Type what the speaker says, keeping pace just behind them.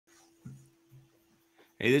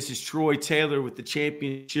Hey, this is Troy Taylor with the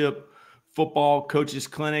Championship Football Coaches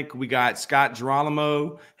Clinic. We got Scott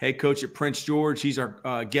Girolamo, head coach at Prince George. He's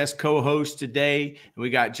our guest co-host today. And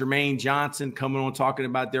we got Jermaine Johnson coming on talking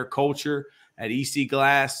about their culture at EC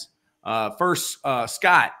Glass. First,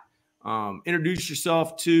 Scott, introduce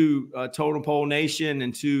yourself to Totem Pole Nation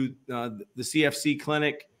and to the CFC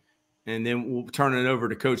Clinic, and then we'll turn it over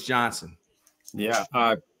to Coach Johnson. Yeah,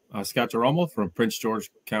 Scott Girolamo from Prince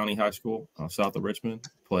George County High School, south of Richmond,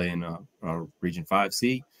 playing Region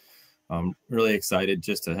 5C. I'm really excited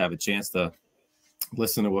just to have a chance to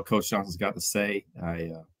listen to what Coach Johnson's got to say.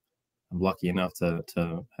 I'm lucky enough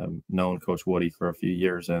to have known Coach Woody for a few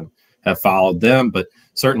years and have followed them, but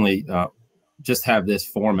certainly just have this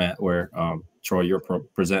format where, Troy, you're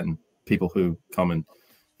presenting people who come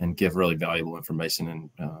and give really valuable information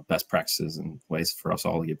and best practices and ways for us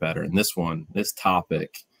all to get better. And this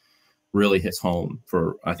topic really hits home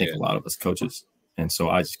for, I think, a lot of us coaches. And so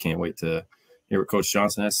I just can't wait to hear what Coach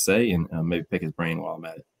Johnson has to say and maybe pick his brain while I'm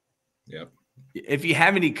at it. Yeah. If you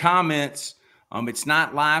have any comments, it's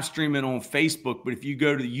not live streaming on Facebook, but if you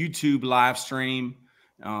go to the YouTube live stream,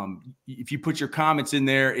 if you put your comments in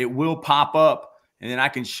there, it will pop up, and then I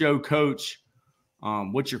can show Coach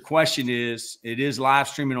what your question is. It is live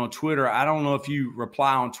streaming on Twitter. I don't know if you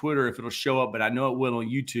reply on Twitter if it'll show up, but I know it will on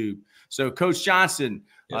YouTube. So, Coach Johnson,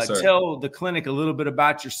 tell the clinic a little bit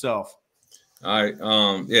about yourself. All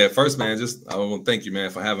right. First, man, I want to thank you, man,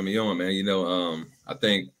 for having me on, man. You know, I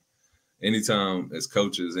think anytime as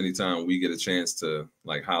coaches, anytime we get a chance to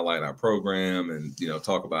like highlight our program and, you know,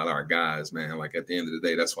 talk about our guys, man, like at the end of the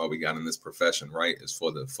day, that's why we got in this profession, right? Is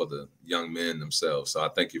for the young men themselves. So I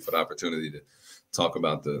thank you for the opportunity to talk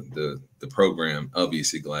about the program of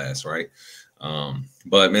EC Glass, right?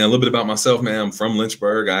 But man, a little bit about myself, man. I'm from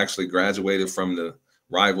Lynchburg. I actually graduated from the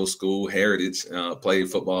rival school, Heritage,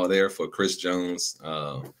 played football there for Chris Jones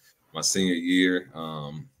my senior year.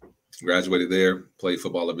 Graduated there, played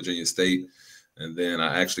football at Virginia State, and then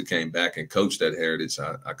I actually came back and coached at Heritage.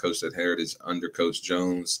 I coached at Heritage under Coach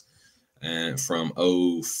Jones, and from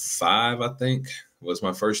 05, I think, was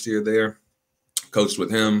my first year there. Coached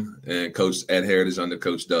with him and coached at Heritage under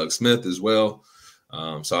Coach Doug Smith as well.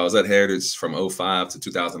 So I was at Heritage from 05 to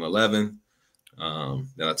 2011.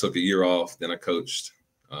 Then I took a year off. Then I coached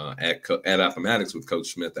at Appomattox with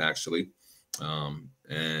Coach Smith, actually.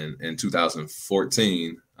 And in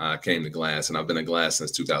 2014, I came to Glass, and I've been at Glass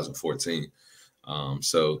since 2014.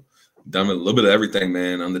 So done a little bit of everything,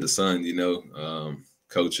 man, under the sun, you know,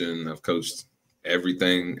 coaching. I've coached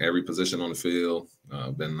everything, every position on the field.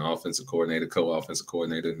 Been an offensive coordinator, co-offensive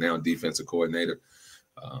coordinator, now defensive coordinator.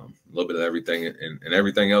 A little bit of everything and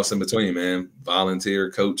everything else in between, man. Volunteer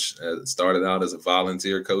coach. Started out as a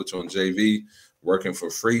volunteer coach on JV, working for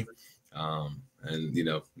free. And, you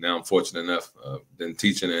know, now I'm fortunate enough, been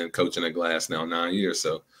teaching and coaching at Glass now 9 years.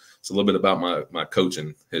 So it's a little bit about my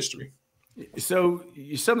coaching history. So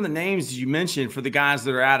some of the names you mentioned for the guys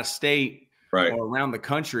that are out of state or around the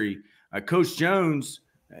country, Coach Jones,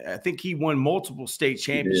 I think he won multiple state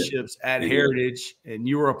championships at Heritage, and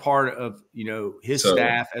you were a part of, you know, his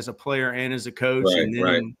staff as a player and as a coach.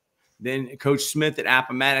 And then Coach Smith at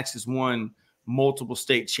Appomattox has won multiple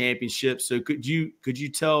state championships. So could you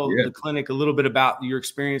tell the clinic a little bit about your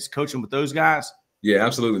experience coaching with those guys? Yeah,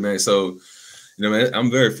 absolutely, man. So, you know, man, I'm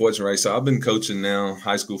very fortunate, right? So I've been coaching now,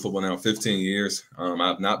 high school football now 15 years.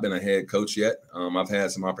 I've not been a head coach yet. I've had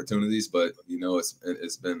some opportunities, but, you know,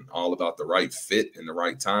 it's been all about the right fit and the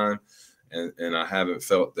right time. And I haven't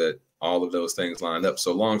felt that all of those things lined up.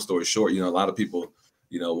 So long story short, you know, a lot of people,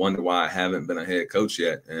 you know, wonder why I haven't been a head coach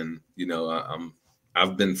yet. And, you know,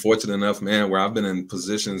 I've been fortunate enough, man, where I've been in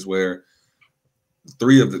positions where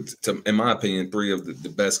in my opinion, three of the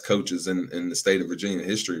best coaches in the state of Virginia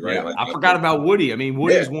history, right? Yeah, like, I forgot about Woody. I mean,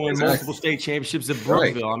 Woody's won multiple state championships at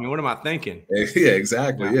Brookville. I mean, what am I thinking? Yeah,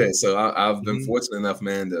 exactly. Yeah. So I've been fortunate enough,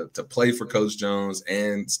 man, to play for Coach Jones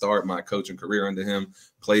and start my coaching career under him.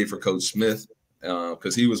 Played for Coach Smith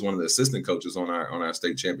because he was one of the assistant coaches on our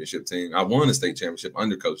state championship team. I won the state championship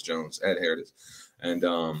under Coach Jones at Heritage. And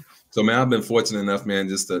so, man, I've been fortunate enough, man,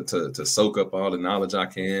 just to soak up all the knowledge I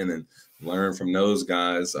can and learn from those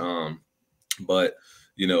guys. But,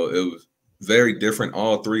 you know, it was very different.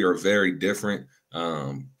 All three are very different.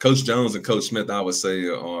 Coach Jones and Coach Smith, I would say,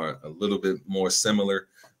 are a little bit more similar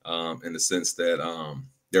in the sense that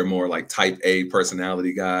they're more like type A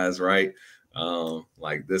personality guys, right?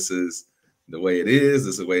 Like, this is the way it is.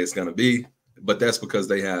 This is the way it's going to be. But that's because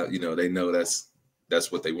they have, you know, they know that's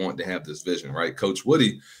what they want to have, this vision, right? Coach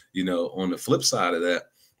Woody, you know, on the flip side of that,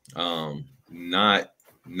 not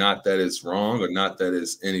not that it's wrong or not that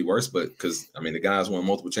it's any worse, but because I mean the guy's won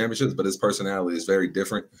multiple championships, but his personality is very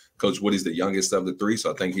different. Coach Woody's the youngest of the three,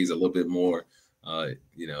 so I think he's a little bit more,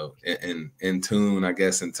 you know, in tune, I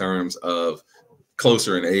guess, in terms of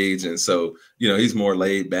closer in age, and so you know he's more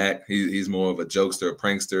laid back. He's more of a jokester, a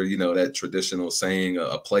prankster. You know that traditional saying,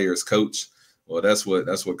 a player's coach. Well, that's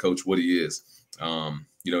what Coach Woody is.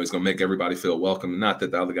 You know, he's gonna make everybody feel welcome. Not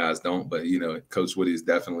that the other guys don't, but you know, Coach Woody is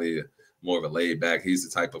definitely more of a laid back. He's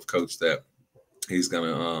the type of coach that he's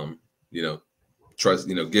gonna, you know, trust.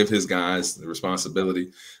 You know, give his guys the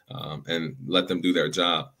responsibility and let them do their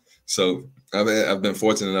job. So I've been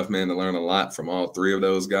fortunate enough, man, to learn a lot from all three of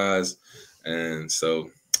those guys. And so,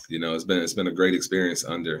 you know, it's been a great experience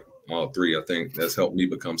under all three. I think that's helped me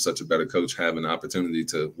become such a better coach, having the opportunity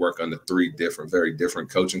to work under three very different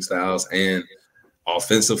coaching styles and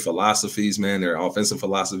offensive philosophies, man. Their offensive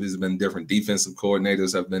philosophies have been different. Defensive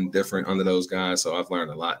coordinators have been different under those guys. So I've learned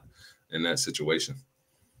a lot in that situation.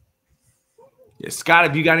 Yeah, Scott,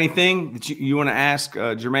 have you got anything that you want to ask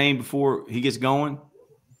Jermaine before he gets going?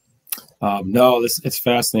 No, it's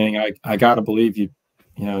fascinating. I got to believe you.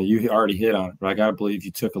 You know, you already hit on it, but I got to believe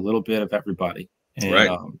you took a little bit of everybody, and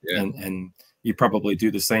right. And you probably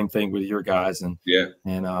do the same thing with your guys, and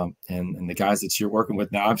and the guys that you're working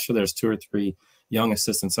with now. I'm sure there's 2 or 3 young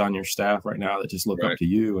assistants on your staff right now that just look up to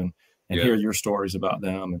you and hear your stories about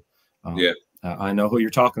them. And, I know who you're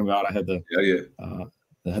talking about. I had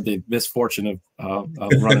the misfortune of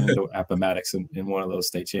running into Appomattox in one of those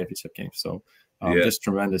state championship games. So just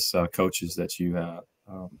tremendous coaches that you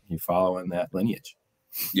follow in that lineage.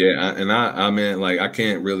 Yeah, I mean, like I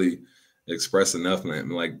can't really express enough, man.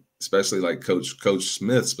 Like especially like Coach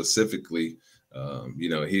Smith specifically. You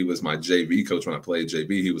know, he was my JV coach when I played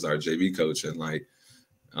JV. He was our JV coach, and like,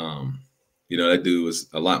 you know, that dude was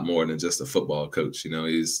a lot more than just a football coach. You know,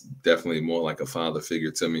 he's definitely more like a father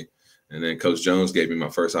figure to me. And then Coach Jones gave me my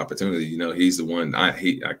first opportunity. You know, he's the one I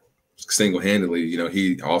single-handedly. You know,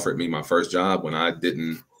 he offered me my first job when I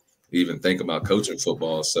didn't even think about coaching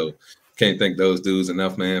football. So. Can't thank those dudes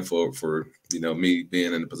enough, man, for you know me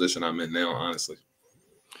being in the position I'm in now. Honestly,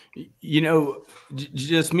 you know,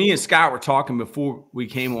 just me and Scott were talking before we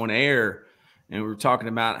came on air, and we were talking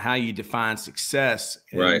about how you define success.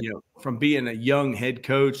 And, right. You know, from being a young head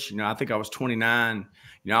coach, you know, I think I was 29.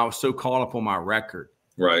 You know, I was so caught up on my record,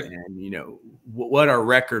 right, and you know what our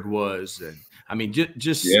record was, and I mean,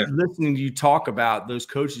 just listening to you talk about those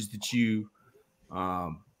coaches that you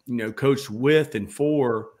know, coached with and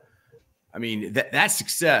for. I mean, that's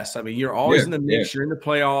success. I mean, you're always in the mix. You're in the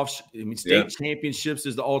playoffs. I mean, state championships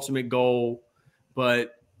is the ultimate goal.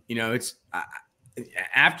 But, you know, it's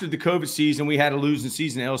after the COVID season, we had a losing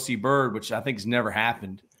season at LC Bird, which I think has never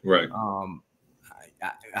happened. Right.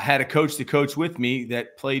 I had a coach to coach with me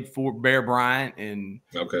that played for Bear Bryant and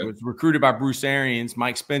was recruited by Bruce Arians,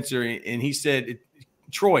 Mike Spencer. And he said,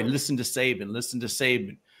 Troy, listen to Saban, listen to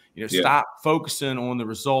Saban. You know, stop focusing on the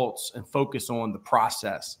results and focus on the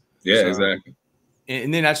process. Yeah, exactly.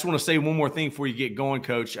 And then I just want to say one more thing before you get going,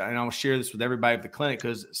 Coach, and I'll share this with everybody at the clinic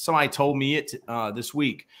because somebody told me it this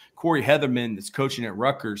week. Corey Heatherman, that's coaching at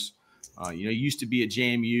Rutgers, you know, used to be at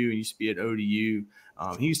JMU, used to be at ODU.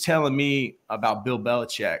 He was telling me about Bill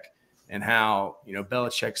Belichick and how, you know,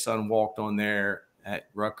 Belichick's son walked on there at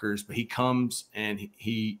Rutgers, but he comes and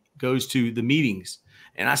he goes to the meetings.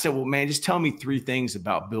 And I said, well, man, just tell me 3 things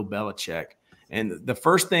about Bill Belichick. And the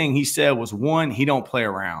first thing he said was, 1, he don't play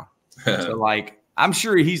around. So, like, I'm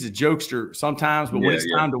sure he's a jokester sometimes, but when it's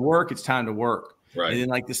time to work, it's time to work. Right. And then,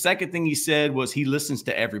 like, the second thing he said was he listens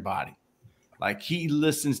to everybody. Like, he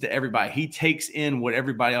listens to everybody. He takes in what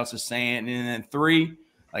everybody else is saying. And then 3,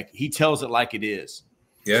 like, he tells it like it is.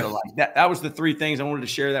 Yeah. So, like, that was the 3 things. I wanted to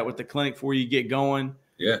share that with the clinic before you get going.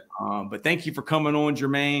 Yeah. But thank you for coming on,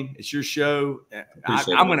 Jermaine. It's your show.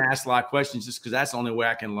 I'm going to ask a lot of questions just because that's the only way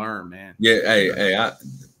I can learn, man. Yeah. Hey,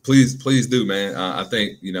 please do, man. I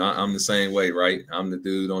think, you know, I'm the same way, right? I'm the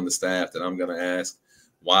dude on the staff that I'm going to ask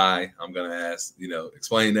why. I'm going to ask, you know,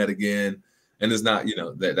 explain that again. And it's not, you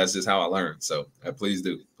know, that's just how I learn. So please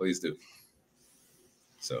do.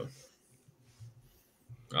 So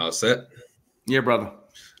all set? Yeah, brother.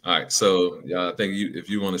 All right, so I think if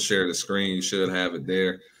you want to share the screen, you should have it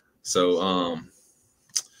there. So,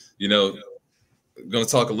 you know, I'm going to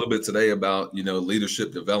talk a little bit today about, you know,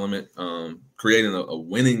 leadership development, creating a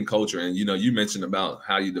winning culture. And, you know, you mentioned about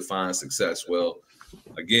how you define success. Well,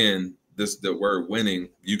 again, the word winning,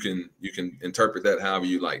 you can interpret that however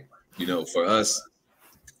you like. You know, for us,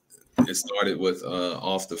 it started with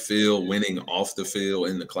off the field, winning off the field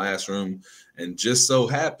in the classroom, and just so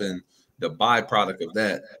happened the byproduct of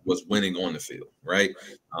that was winning on the field, right?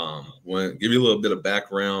 Give you a little bit of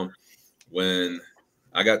background. When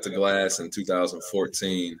I got to Glass in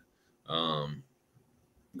 2014,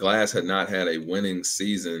 Glass had not had a winning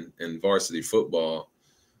season in varsity football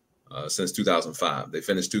since 2005. They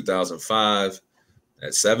finished 2005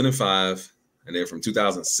 at 7-5, and then from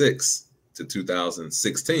 2006 to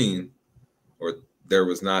 2016, there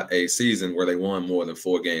was not a season where they won more than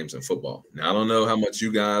 4 games in football. Now, I don't know how much you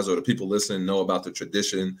guys or the people listening know about the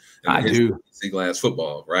tradition and the history of EC Glass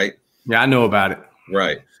football, right? Yeah, I know about it.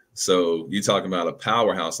 Right. So you're talking about a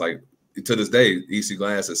powerhouse. Like, to this day, EC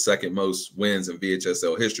Glass is second most wins in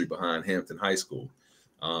VHSL history behind Hampton High School.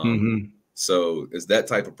 So it's that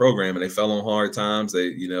type of program, and they fell on hard times.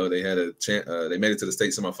 They, they had they made it to the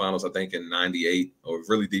state semifinals, I think, in '98, or a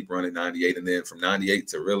really deep run in '98, and then from '98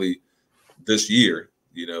 to really this year,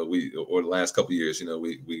 or the last couple of years,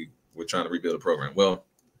 we're trying to rebuild a program. Well,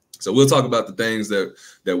 so we'll talk about the things that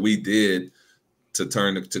we did to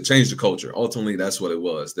change the culture. Ultimately, that's what it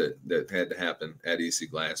was that had to happen at EC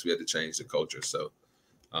Glass. We had to change the culture. So,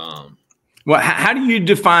 well, how do you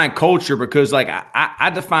define culture? Because like I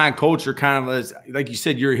define culture kind of as, like you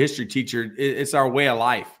said, you're a history teacher. It's our way of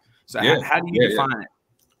life. So how do you define it?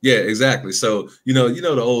 Yeah, exactly. So, you know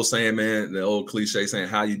the old saying, man, the old cliche saying,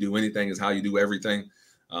 how you do anything is how you do everything.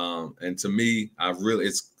 And to me,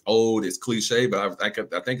 it's old, it's cliche, but I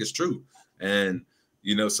think it's true. And,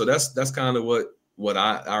 so that's kind of what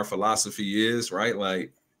our philosophy is, right?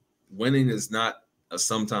 Like, winning is not a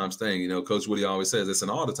sometimes thing. Coach Woody always says it's an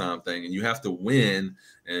all the time thing, and you have to win.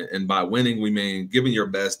 And by winning, we mean giving your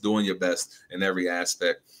best, doing your best in every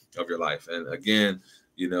aspect of your life. And again,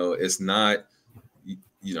 it's not,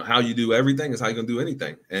 how you do everything is how you're going to do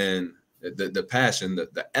anything. And the passion,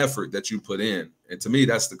 the effort that you put in. And to me,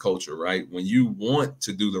 that's the culture, right? When you want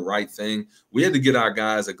to do the right thing, we had to get our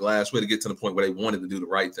guys at Glass. We had to get to the point where they wanted to do the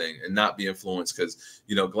right thing and not be influenced, because,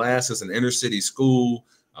 Glass is an inner city school.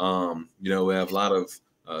 We have a lot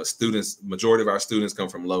of students. Majority of our students come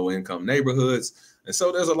from low income neighborhoods. And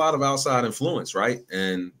so there's a lot of outside influence, right?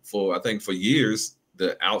 And I think for years,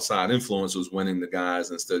 the outside influence was winning the guys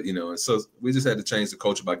instead, and so we just had to change the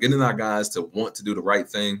culture by getting our guys to want to do the right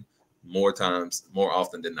thing more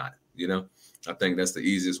often than not. I think that's the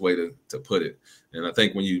easiest way to put it. And I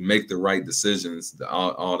think when you make the right decisions,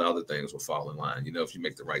 all the other things will fall in line, if you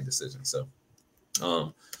make the right decision. So,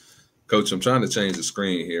 Coach, I'm trying to change the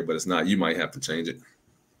screen here, but it's not. You might have to change it.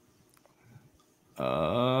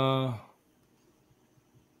 I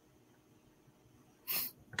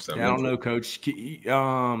don't know, Coach. Can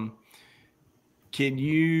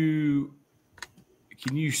you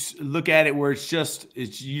look at it where you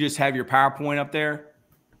just have your PowerPoint up there,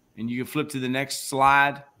 and you can flip to the next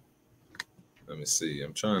slide? Let me see.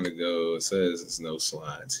 I'm trying to go. It says there's no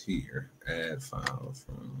slides here. Add file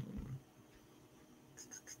from.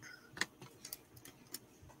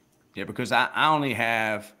 Yeah, because I only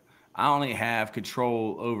have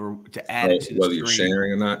control over to add it to the whether screen. You're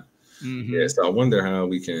sharing or not. Mm-hmm. Yeah, so I wonder how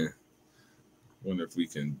we can. Wonder if we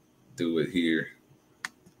can do it here.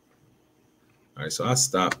 All right, so I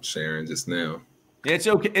stopped sharing just now. Yeah, it's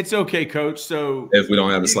okay. It's okay, Coach. So if we don't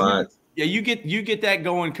have the slides, yeah, you get that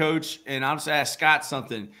going, Coach. And I'll just ask Scott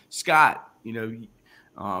something. Scott,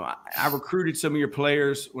 I recruited some of your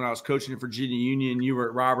players when I was coaching at Virginia Union. You were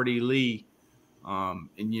at Robert E. Lee, and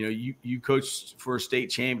you coached for a state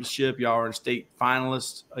championship. Y'all were a state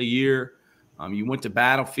finalist a year. You went to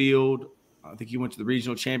Battlefield. I think you went to the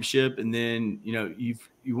regional championship, and then you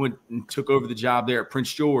went and took over the job there at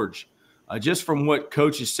Prince George. Just from what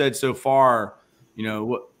Coach has said so far,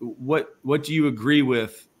 what do you agree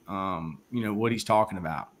with? What he's talking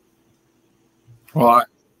about. Well,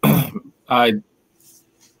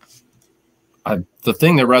 the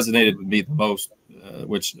thing that resonated with me the most,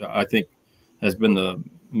 which I think has been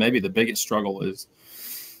maybe the biggest struggle, is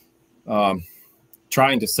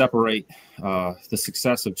trying to separate the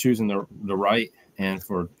success of choosing the right and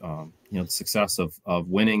for the success of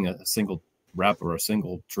winning a single rep or a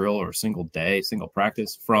single drill or a single day, single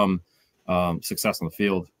practice from success on the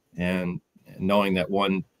field, and knowing that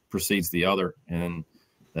one precedes the other, and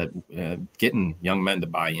that getting young men to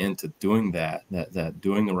buy into doing that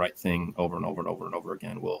doing the right thing over and over and over and over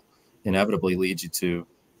again will inevitably lead you to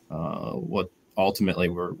what ultimately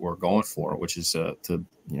we're going for, which is to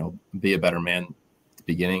be a better man at the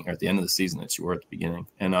beginning or at the end of the season that you were at the beginning.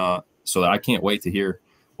 And so I can't wait to hear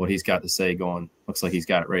what he's got to say. Looks like he's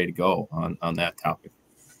got it ready to go on that topic.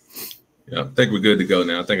 Yeah, I think we're good to go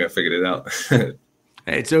now. I think I figured it out.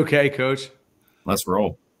 Hey, it's okay, Coach. Let's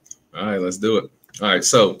roll. All right, let's do it. All right.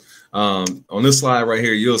 So on this slide right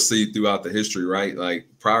here, you'll see throughout the history, right? Like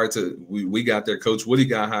prior to we got there, Coach Woody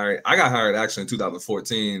got hired. I got hired actually in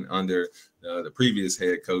 2014 under the previous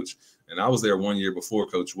head coach. And I was there 1 year before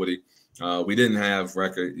Coach Woody. We didn't have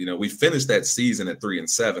record. You know, we finished that season at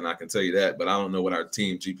 3-7. I can tell you that, but I don't know what our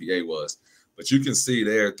team GPA was. But you can see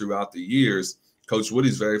there throughout the years, Coach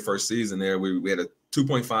Woody's very first season there, we had a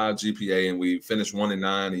 2.5 GPA and we finished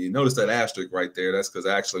 1-9. And you notice that asterisk right there. That's because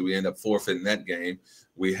actually we ended up forfeiting that game.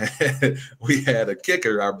 We had a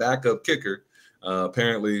kicker, our backup kicker.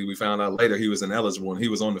 Apparently, we found out later he was ineligible and he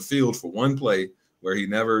was on the field for one play where he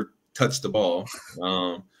never touched the ball.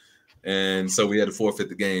 And so we had to forfeit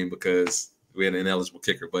the game because we had an ineligible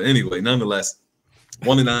kicker. But anyway, nonetheless,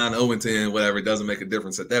 1-9, 0-10, whatever, it doesn't make a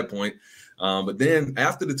difference at that point. But then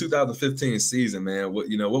after the 2015 season, man, what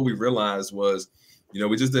we realized was,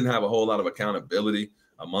 we just didn't have a whole lot of accountability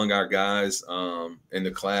among our guys in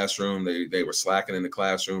the classroom. They were slacking in the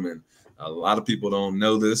classroom, and a lot of people don't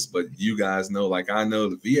know this, but you guys know, like I know,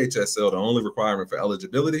 the VHSL, the only requirement for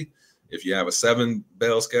eligibility, if you have a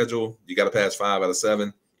 7-bell schedule, you got to pass 5 out of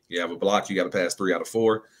 7. You have a block, you got to pass 3 out of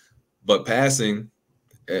 4. But passing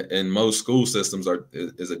in most school systems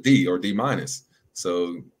is a D or D minus.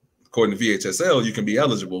 So according to VHSL, you can be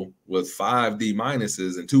eligible with 5 D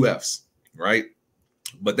minuses and 2 Fs, right?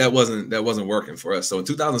 But that wasn't working for us. So in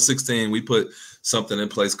 2016, we put something in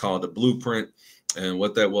place called the blueprint. And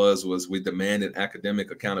what that was we demanded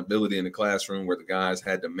academic accountability in the classroom where the guys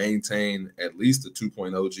had to maintain at least a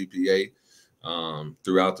 2.0 GPA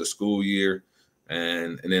throughout the school year.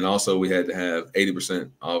 And then also we had to have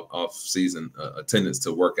 80% off season attendance to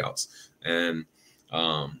workouts. And,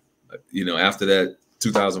 after that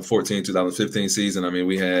 2014, 2015 season, I mean,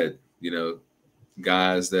 we had,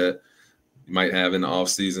 guys that you might have in the off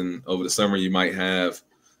season over the summer, you might have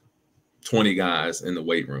 20 guys in the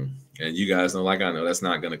weight room. And you guys know, like I know, that's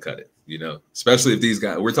not going to cut it, especially if these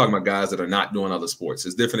guys, we're talking about guys that are not doing other sports.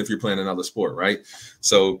 It's different if you're playing another sport, right?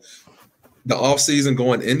 So the offseason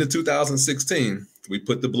going into 2016, we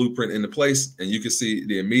put the blueprint into place, and you can see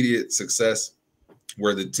the immediate success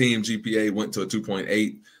where the team GPA went to a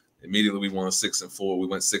 2.8. Immediately, we won 6-4. We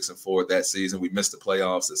went 6-4 that season. We missed the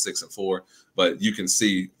playoffs at 6-4, but you can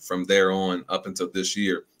see from there on up until this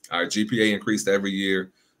year, our GPA increased every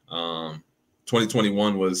year.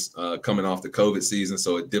 2021 was coming off the COVID season,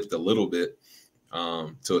 so it dipped a little bit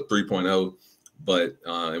to a 3.0. But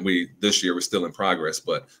and this year we're still in progress,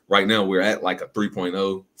 but right now we're at like a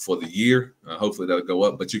 3.0 for the year. Hopefully that'll go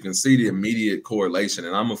up, but you can see the immediate correlation.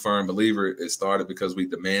 And I'm a firm believer it started because we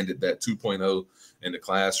demanded that 2.0 in the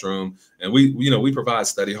classroom, and we provide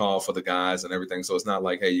study hall for the guys and everything. So it's not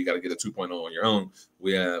like, hey, you got to get a 2.0 on your own.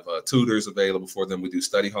 We have tutors available for them. We do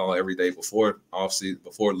study hall every day before off-season,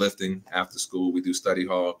 before lifting, after school. We do study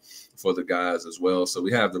hall for the guys as well. So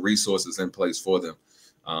we have the resources in place for them.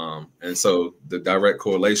 And so the direct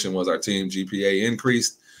correlation was our team GPA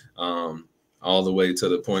increased all the way to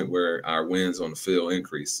the point where our wins on the field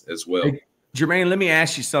increased as well. Hey, Jermaine, let me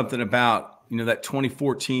ask you something about, that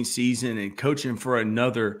 2014 season and coaching for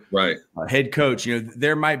another head coach.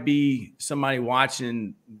 There might be somebody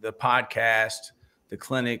watching the podcast, the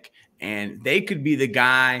clinic, and they could be the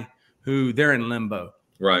guy who they're in limbo.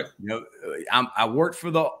 Right. I worked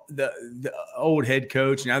for the old head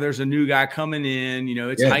coach. Now there's a new guy coming in,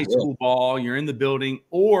 it's high school ball. You're in the building,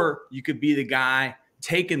 or you could be the guy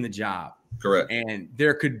taking the job. Correct. And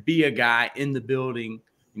there could be a guy in the building,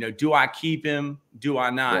 do I keep him? Do I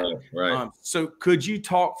not? Right. So could you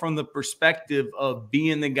talk from the perspective of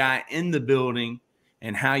being the guy in the building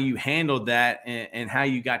and how you handled that and how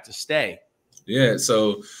you got to stay? Yeah.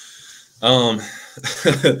 So, I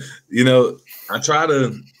try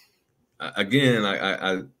to, again,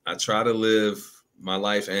 I try to live my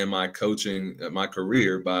life and my coaching, my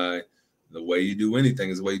career by the way you do anything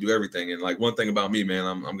is the way you do everything. And like one thing about me, man,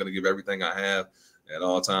 I'm going to give everything I have at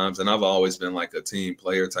all times. And I've always been like a team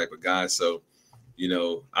player type of guy. So,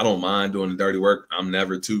 I don't mind doing the dirty work. I'm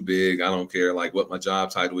never too big. I don't care like what my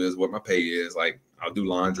job title is, what my pay is. Like I'll do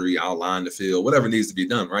laundry, I'll line the field, whatever needs to be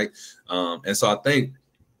done. Right. And so I think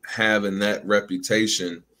having that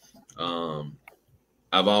reputation,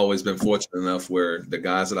 I've always been fortunate enough where the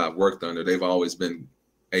guys that I've worked under, they've always been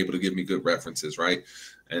able to give me good references, right?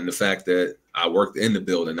 And the fact that I worked in the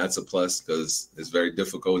building, that's a plus because it's very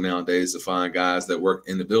difficult nowadays to find guys that work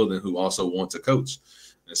in the building who also want to coach.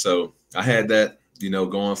 And so I had that,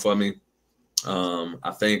 going for me.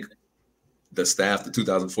 I think the staff, the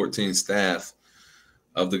 2014 staff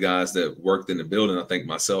of the guys that worked in the building, I think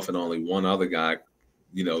myself and only one other guy,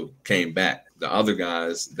 came back. The other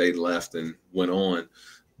guys, they left and went on.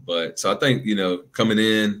 But so I think, you know, coming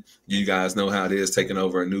in, you guys know how it is taking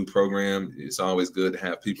over a new program. It's always good to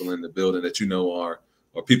have people in the building that you know are,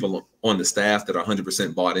 or people on the staff that are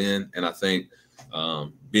 100% bought in. And I think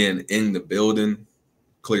being in the building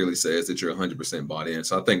clearly says that you're 100% bought in.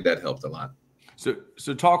 So I think that helped a lot. So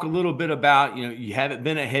talk a little bit about, you know, you haven't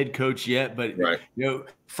been a head coach yet, but right. You know,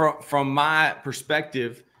 from my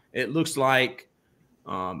perspective, it looks like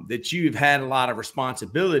that you've had a lot of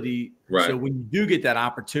responsibility. Right. So when you do get that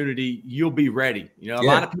opportunity, you'll be ready. You know, a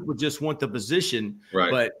lot of people just want the position,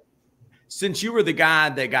 right. But since you were the guy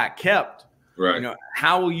that got kept, right. You know,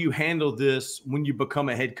 how will you handle this when you become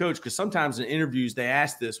a head coach? Because sometimes in interviews they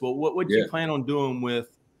ask this, well, what do you plan on doing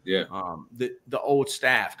with the old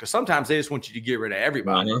staff? Because sometimes they just want you to get rid of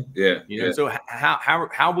everybody. You know, so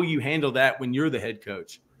how will you handle that when you're the head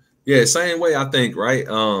coach? Yeah, same way, I think, right?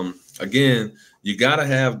 Again, you got to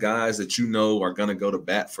have guys that you know are going to go to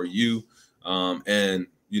bat for you. And,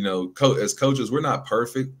 you know, as coaches, we're not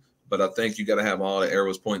perfect, but I think you got to have all the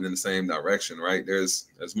arrows pointing in the same direction, right? There's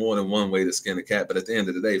more than one way to skin a cat. But at the end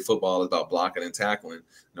of the day, football is about blocking and tackling,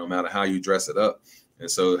 no matter how you dress it up. And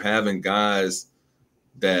so having guys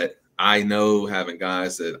that I know, having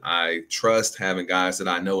guys that I trust, having guys that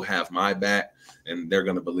I know have my back, and they're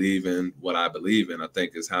going to believe in what I believe in, I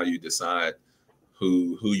think is how you decide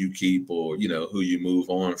who you keep or, you know, who you move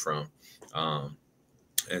on from.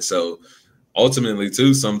 And so ultimately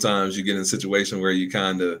too, sometimes you get in a situation where you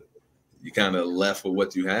kind of left with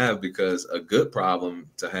what you have, because a good problem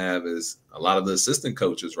to have is a lot of the assistant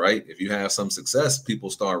coaches, right? If you have some success,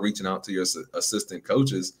 people start reaching out to your assistant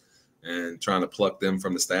coaches and trying to pluck them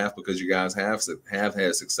from the staff because you guys have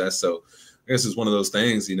had success. So I guess it's one of those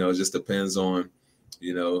things, you know, it just depends on,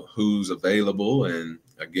 you know, who's available, and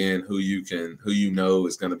again, who you know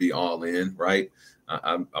is going to be all in, right?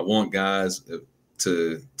 I want guys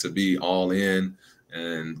to be all in,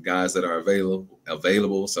 and guys that are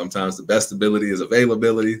available. Sometimes the best ability is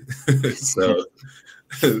availability. So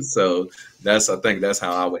I think that's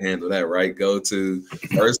how I would handle that, right? Go to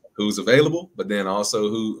first who's available, but then also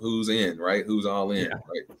who's in, right? Who's all in,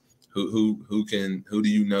 right? Who do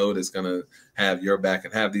you know that's gonna have your back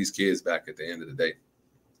and have these kids back at the end of the day?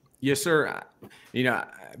 Yes, sir. You know,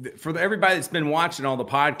 for everybody that's been watching all the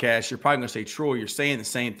podcasts, you're probably going to say, Troy, you're saying the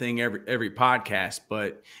same thing every podcast.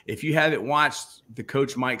 But if you haven't watched the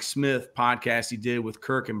Coach Mike Smith podcast he did with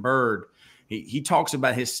Kirk and Bird, he talks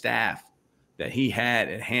about his staff that he had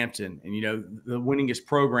at Hampton, and, you know, the winningest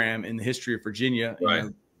program in the history of Virginia. Right. You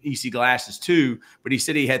know, EC Glasses too. But he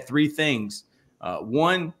said he had three things.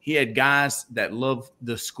 One, he had guys that loved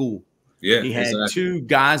the school. Yeah, he had two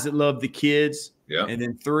guys that loved the kids. Yeah. And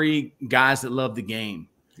then three guys that love the game.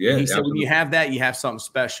 Yeah. He said, when you have that, you have something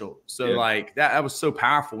special. So like that was so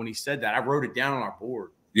powerful when he said that. I wrote it down on our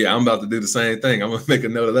board. Yeah, I'm about to do the same thing. I'm going to make a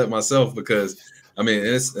note of that myself, because I mean,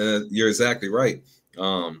 it's you're exactly right.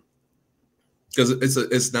 Because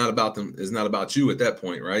it's not about them. It's not about you at that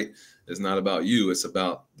point, right? It's not about you. It's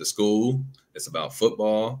about the school. It's about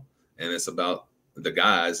football, and it's about the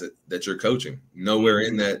guys that you're coaching. Nowhere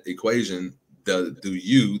in that equation do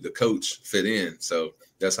you, the coach, fit in. So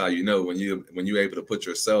that's how you know when you're able to put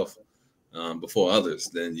yourself before others,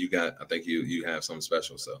 then I think you have something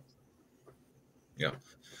special. So yeah.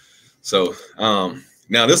 So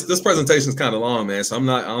now this presentation is kind of long, man. So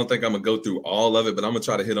I don't think I'm gonna go through all of it, but I'm gonna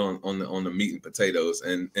try to hit on the meat and potatoes.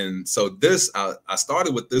 And so this I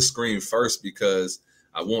started with this screen first because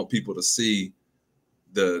I want people to see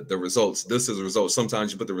the results. This is a result.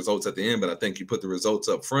 Sometimes you put the results at the end, but I think you put the results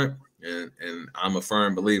up front. And I'm a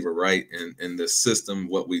firm believer, right, in this system,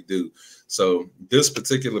 what we do. So this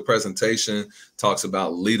particular presentation talks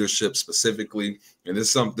about leadership specifically, and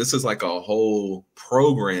this is like a whole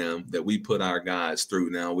program that we put our guys through.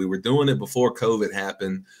 Now, we were doing it before COVID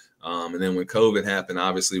happened, and then when COVID happened,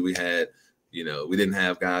 obviously we had, you know, we didn't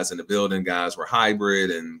have guys in the building. Guys were hybrid,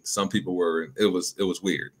 and some people were. It was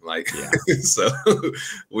weird, like so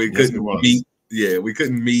we couldn't meet. Yeah, we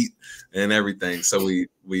couldn't meet and everything. So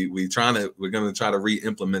we're gonna try to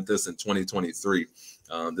re-implement this in 2023,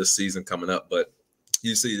 this season coming up. But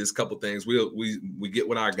you see, there's a couple things. We get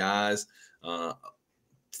with our guys,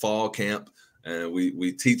 fall camp, and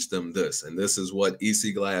we teach them this, and this is what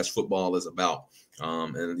EC Glass football is about.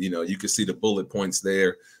 And you know, you can see the bullet points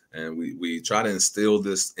there. And we try to instill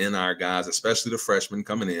this in our guys, especially the freshmen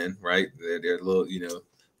coming in, right? They're little, you know,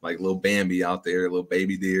 like little Bambi out there, little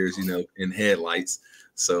baby deers, you know, in headlights.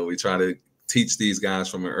 So we try to teach these guys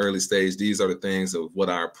from an early stage. These are the things of what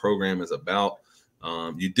our program is about.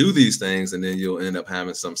 You do these things, and then you'll end up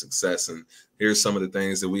having some success. And here's some of the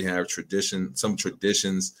things that we have some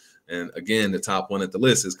traditions. And again, the top one at the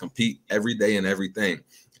list is compete every day in everything.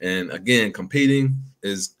 And again, competing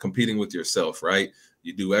is competing with yourself, right?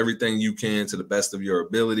 You do everything you can to the best of your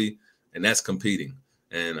ability, and that's competing.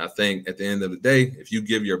 And I think at the end of the day, if you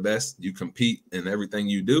give your best, you compete in everything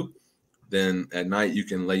you do, then at night you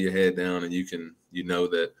can lay your head down and you know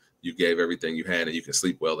that you gave everything you had and you can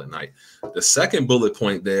sleep well at night. The second bullet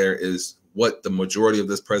point there is what the majority of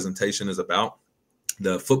this presentation is about,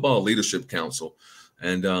 the Football Leadership Council.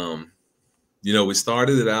 And, we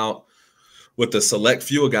started it out with a select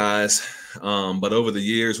few of guys, but over the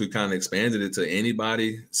years, we kind of expanded it to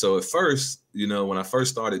anybody. So at first, when I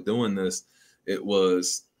first started doing this, it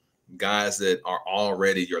was guys that are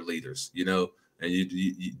already your leaders, and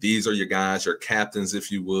these are your guys, your captains,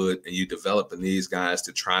 if you would, and you developing these guys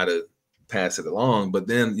to try to pass it along. But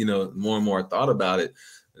then, more and more I thought about it.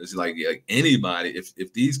 It's like anybody,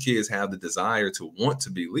 if these kids have the desire to want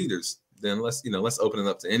to be leaders, then let's open it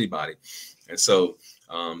up to anybody. And so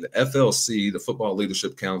the FLC, the Football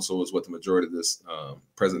Leadership Council, is what the majority of this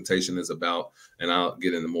presentation is about. And I'll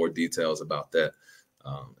get into more details about that.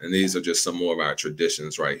 And these are just some more of our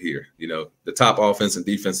traditions right here. The top offense and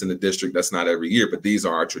defense in the district, that's not every year, but these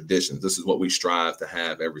are our traditions. This is what we strive to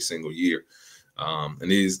have every single year. And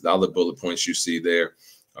the other bullet points you see there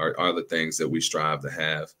are the things that we strive to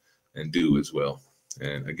have and do as well.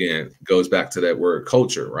 And again, it goes back to that word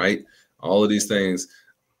culture, right? All of these things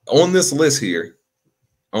on this list here,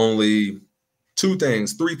 only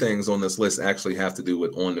three things on this list actually have to do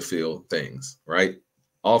with on the field things, right?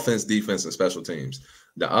 Offense, defense, and special teams.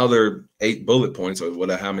 The other 8 bullet points, or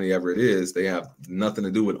whatever, how many ever it is, they have nothing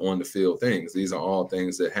to do with on the field things. These are all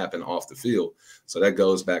things that happen off the field. So that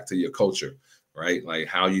goes back to your culture, right? Like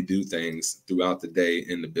how you do things throughout the day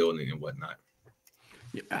in the building and whatnot.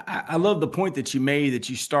 I love the point that you made, that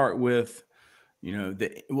you start with,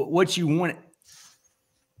 what you want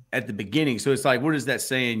at the beginning. So it's like, what is that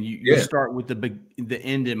saying? You start with the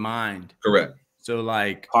end in mind. Correct. So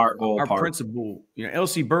like our principal,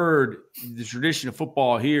 LC Bird, the tradition of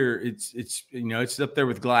football here, it's up there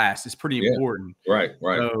with glass. It's pretty important. Right.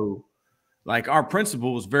 So like our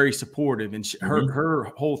principal is very supportive, and her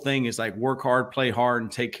whole thing is like work hard, play hard,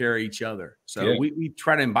 and take care of each other. So we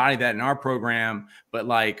try to embody that in our program. But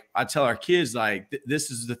like I tell our kids, like this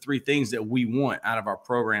is the 3 things that we want out of our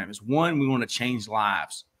program. Is 1, we want to change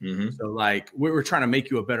lives. So like we're trying to make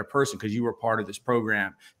you a better person because you were part of this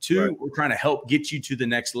program. 2, we're trying to help get you to the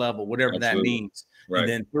next level, whatever that means. And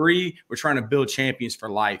then 3, we're trying to build champions for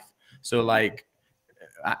life. So like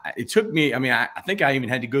it took me, I think I even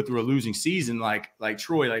had to go through a losing season like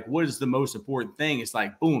Troy. Like, what is the most important thing? It's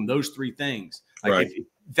like, boom, those 3 things. Like if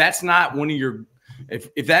that's not one of your,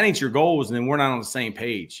 if that ain't your goals, then we're not on the same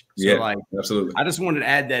page. So like, absolutely. I just wanted to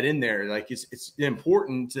add that in there. Like it's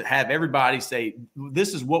important to have everybody say,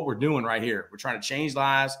 this is what we're doing right here. We're trying to change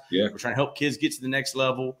lives. We're trying to help kids get to the next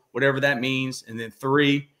level, whatever that means. And then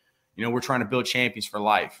 3, we're trying to build champions for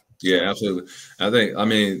life. Yeah, absolutely. I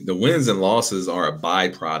mean, the wins and losses are a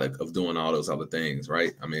byproduct of doing all those other things,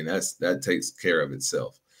 right? I mean, that takes care of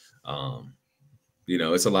itself.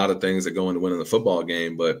 It's a lot of things that go into winning the football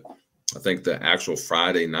game, but I think the actual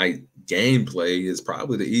Friday night gameplay is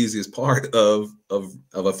probably the easiest part of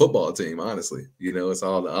a football team, honestly. It's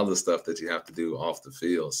all the other stuff that you have to do off the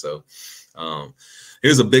field. So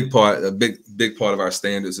here's a big part of our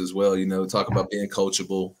standards as well, talk about being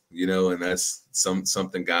coachable, and that's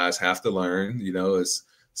something guys have to learn, as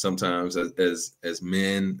sometimes as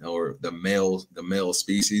men or the male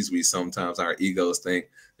species, we sometimes, our egos think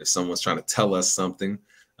if someone's trying to tell us something,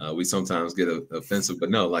 we sometimes get offensive, but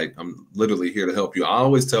no, like I'm literally here to help you. I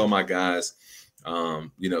always tell my guys,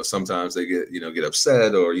 sometimes they get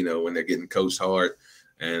upset or, when they're getting coached hard,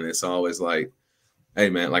 and it's always like, hey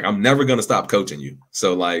man, like I'm never going to stop coaching you.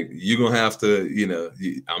 So like, you're going to have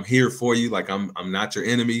to, I'm here for you. Like I'm not your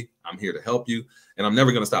enemy. I'm here to help you, and I'm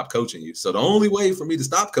never going to stop coaching you. So the only way for me to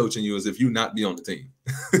stop coaching you is if you not be on the team.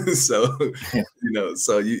 So,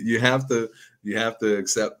 so you have to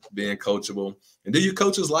accept being coachable. And do your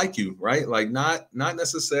coaches like you, right? Like not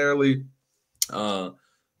necessarily, we're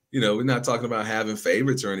not talking about having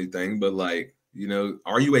favorites or anything, but like,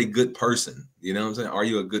 are you a good person? You know what I'm saying? Are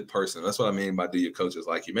you a good person? That's what I mean by do your coaches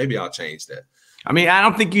like you? Maybe I'll change that. I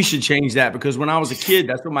don't think you should change that, because when I was a kid,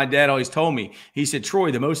 that's what my dad always told me. He said, Troy,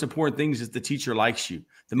 the most important thing is the teacher likes you.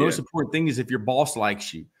 The most important thing is if your boss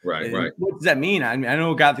likes you. Right. What does that mean? I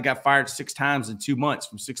know a guy that got fired 6 times in 2 months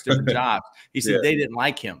from 6 different jobs. He said they didn't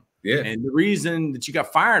like him. And the reason that you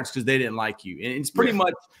got fired is because they didn't like you. And it's pretty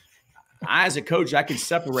much, as a coach, I can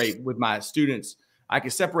separate with my students. I can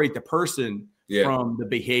separate the person from the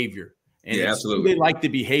behavior. And absolutely. They like the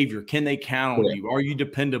behavior. Can they count on you? Are you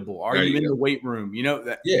dependable? Are you in the weight room?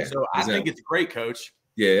 So I think it's great, Coach.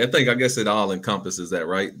 Yeah, I guess it all encompasses that,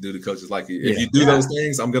 right? Do the coaches like you? If you do those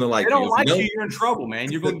things, I'm gonna like you. They don't you. like you, you're in trouble,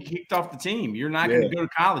 man. You're going to get kicked off the team. You're not going to go to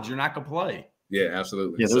college. You're not going to play. Yeah,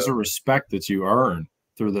 absolutely. Yeah, there's a respect that you earn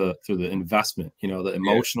through the investment, the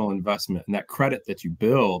emotional investment and that credit that you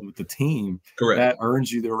build with the team. Correct. That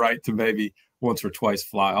earns you the right to maybe once or twice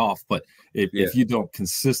fly off. But if you don't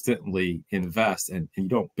consistently invest and you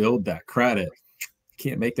don't build that credit, you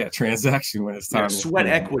can't make that transaction when it's time. Sweat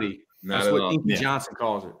equity. That's what Inky Johnson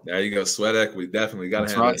calls it. There you go. Sweat equity. Definitely got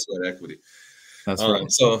to have that sweat equity. That's right.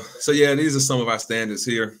 So yeah, these are some of our standards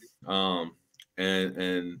here.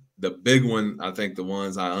 And the big one, I think the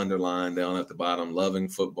ones I underlined down at the bottom, loving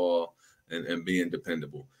football and being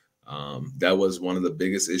dependable. That was one of the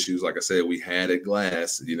biggest issues. Like I said, we had at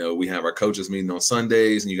Glass, we have our coaches meeting on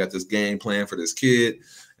Sundays and you got this game plan for this kid.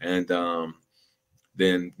 And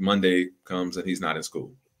then Monday comes and he's not in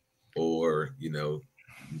school, or,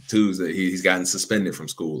 Tuesday, he's gotten suspended from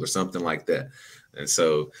school or something like that. And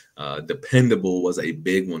so dependable was a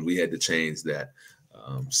big one. We had to change that.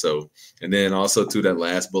 And then also to that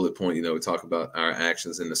last bullet point, we talk about our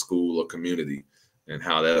actions in the school or community and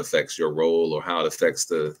how that affects your role or how it affects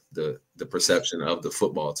the perception of the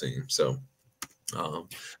football team. So,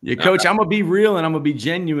 Coach, I'm gonna be real and I'm gonna be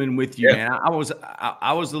genuine with you, man. I was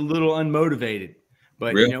a little unmotivated,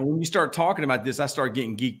 but when you start talking about this, I start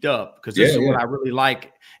getting geeked up because this is what I really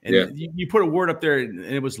like. And you put a word up there, and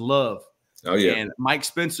it was love. Oh, yeah. And Mike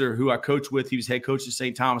Spencer, who I coached with, he was head coach at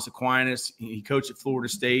St. Thomas Aquinas. He coached at Florida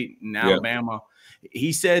State and Alabama.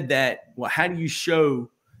 He said that, well, how do you show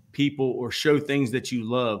people or show things that you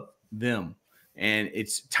love them? And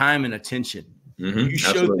it's time and attention. You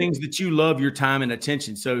show things that you love, your time and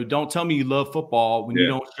attention. So don't tell me you love football when you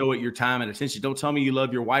don't show it your time and attention. Don't tell me you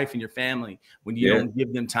love your wife and your family when you don't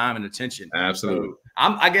give them time and attention. Absolutely. So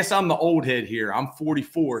I guess I'm the old head here. I'm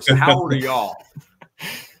 44. So how old are y'all?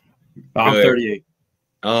 I'm 38.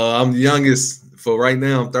 I'm the youngest for right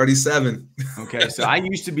now. I'm 37. Okay, so I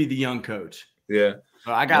used to be the young coach. Yeah.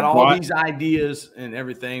 So I got all these ideas and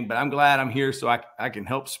everything, but I'm glad I'm here so I can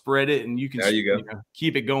help spread it, and you can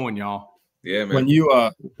keep it going, y'all. Yeah, man. When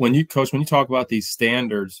you coach, when you talk about these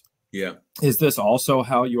standards, is this also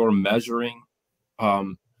how you're measuring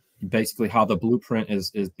basically how the blueprint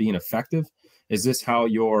is being effective? Is this how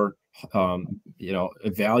you're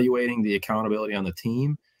evaluating the accountability on the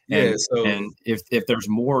team? And, and if there's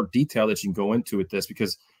more detail that you can go into with this,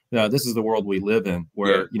 because this is the world we live in,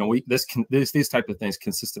 where these type of things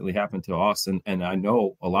consistently happen to us, and I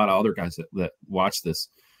know a lot of other guys that watch this,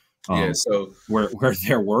 where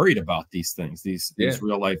they're worried about these things, these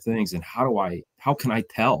real life things, and how can I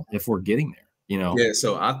tell if we're getting there? Yeah,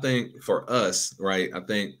 so I think for us, right, I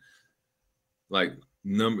think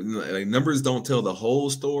numbers don't tell the whole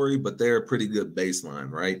story, but they're a pretty good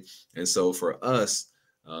baseline, right? And so for us,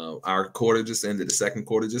 our quarter just ended. The second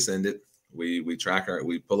quarter just ended. We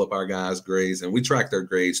pull up our guys' grades, and we track their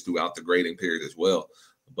grades throughout the grading period as well.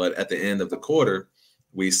 But at the end of the quarter,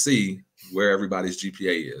 we see where everybody's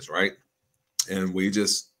GPA is, right? And we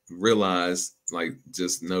just realized,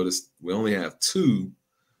 just noticed we only have 2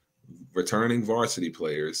 returning varsity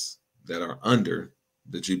players that are under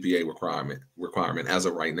the GPA requirement as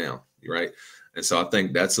of right now, right? And so I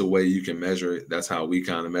think that's a way you can measure it. That's how we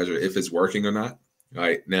kind of measure if it's working or not. All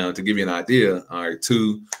right. Now, to give you an idea,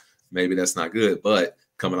 2, maybe that's not good, but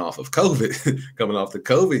coming off of COVID, coming off the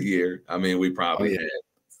COVID year, I mean, we probably had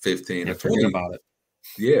 15 or 20 about it.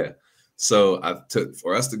 Yeah. So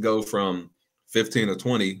for us to go from 15 or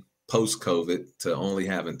 20 post-COVID to only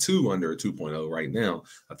having 2 under a 2.0 right now,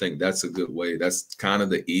 I think that's a good way. That's kind of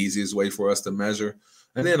the easiest way for us to measure.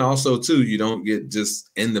 And then also, too, you don't get just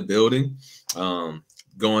in the building,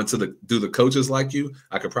 going to do the coaches like you.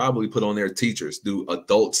 I could probably put on their teachers, do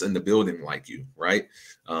adults in the building like you, right?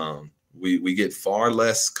 We get far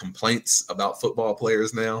less complaints about football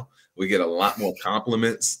players now. We get a lot more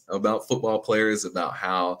compliments about football players, about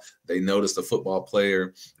how they noticed a football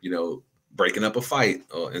player, breaking up a fight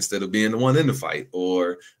instead of being the one in the fight,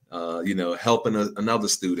 or helping another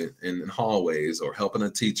student in hallways, or helping a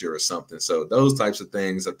teacher or something. So those types of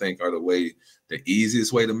things, I think, are the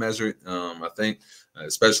easiest way to measure it. I think,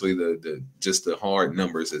 especially the hard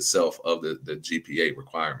numbers itself of the GPA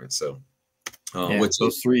requirements. So,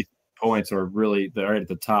 those 3 points are really, they're right at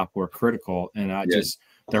the top, were critical, and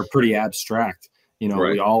they're pretty abstract.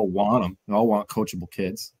 We all want them. We all want coachable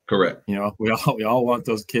kids. Correct. We all want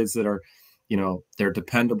those kids that are, they're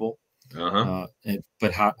dependable.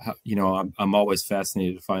 But how I'm always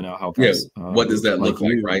fascinated to find out how guys, what does that look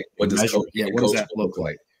like, right? What does that look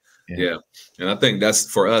like? Yeah. And I think that's,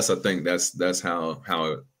 for us, I think that's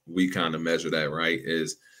how we kind of measure that, right?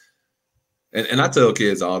 Is And I tell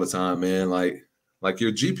kids all the time, man, like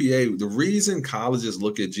your GPA, the reason colleges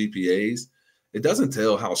look at GPAs, it doesn't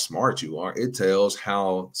tell how smart you are. It tells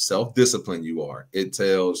how self-disciplined you are. It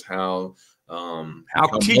tells how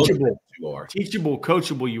teachable you are, teachable,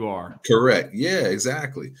 coachable you are. Correct. Yeah,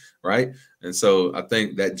 exactly. Right. And so I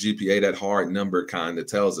think that GPA, that hard number, kind of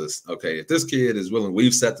tells us, okay, if this kid is willing,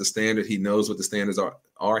 we've set the standard. He knows what the standards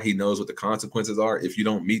are. He knows what the consequences are. If you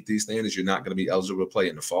don't meet these standards, you're not going to be eligible to play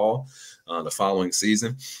in the fall, the following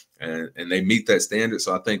season. And they meet that standard.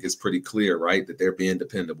 So I think it's pretty clear, right, that they're being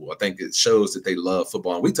dependable. I think it shows that they love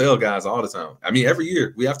football. And we tell guys all the time. I mean, every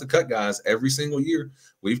year we have to cut guys. Every single year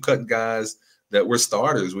we've cut guys that were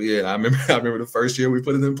starters. I remember the first year we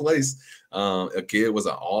put it in place. A kid was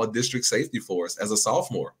an all-district safety for us as a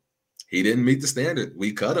sophomore. He didn't meet the standard.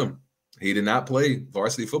 We cut him. He did not play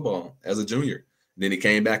varsity football as a junior. And then he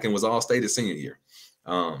came back and was all-state his senior year.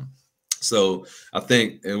 So I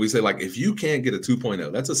think, and we say, like, if you can't get a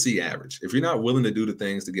 2.0, that's a C average. If you're not willing to do the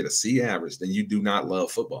things to get a C average, then you do not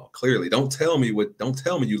love football. Clearly, don't tell me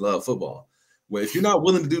you love football. Well, if you're not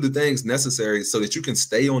willing to do the things necessary so that you can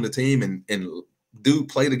stay on the team and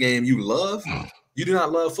play the game you love, you do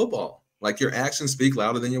not love football. Like, your actions speak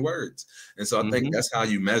louder than your words. And so I think that's how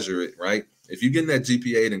you measure it, right? If you're getting that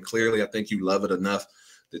GPA, then clearly I think you love it enough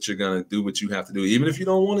that you're going to do what you have to do, even if you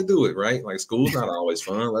don't want to do it, right? Like, school's not always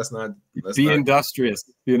fun. Let's be industrious,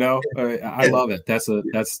 you know? I love it. That's an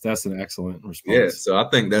excellent response. Yeah. So I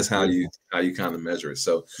think that's how you kind of measure it.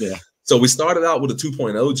 So, yeah. So we started out with a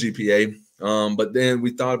 2.0 GPA, but then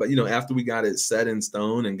we thought about, after we got it set in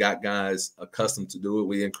stone and got guys accustomed to do it,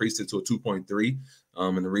 we increased it to a 2.3.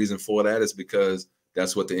 And the reason for that is because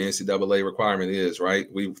that's what the NCAA requirement is, right?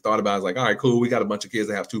 We thought about it, like, all right, cool. We got a bunch of kids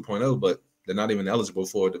that have 2.0, but they're not even eligible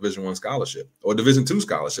for a Division I scholarship or Division II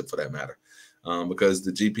scholarship for that matter, because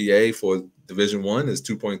the GPA for Division I is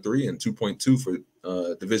 2.3 and 2.2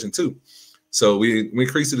 for Division II. So we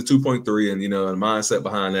increased it to 2.3, and the mindset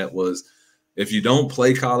behind that was, if you don't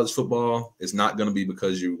play college football, it's not going to be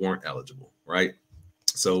because you weren't eligible, right?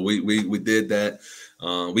 So we did that.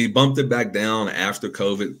 We bumped it back down after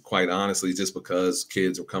COVID, quite honestly, just because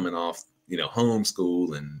kids were coming off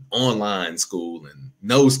homeschool and online school and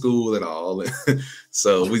no school at all.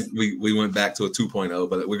 So we went back to a 2.0,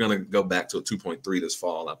 but we're going to go back to a 2.3 this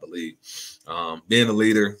fall, I believe. Being a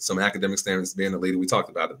leader, some academic standards, being a leader. We talked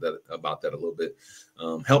about that a little bit.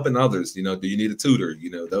 Helping others, do you need a tutor?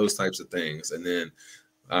 Those types of things. And then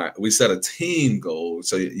we set a team goal.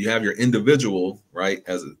 So you have your individual, right,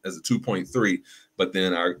 as a 2.3, but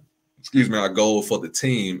then our goal for the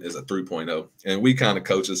team is a 3.0. And we kind of,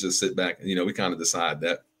 coaches, just sit back and, we kind of decide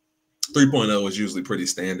that 3.0 is usually pretty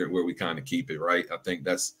standard where we kind of keep it, right? I think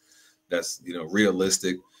that's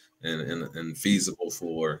realistic and feasible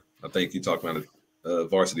for, I think you talk about a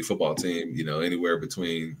varsity football team, anywhere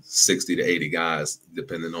between 60 to 80 guys,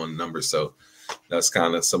 depending on the numbers. So that's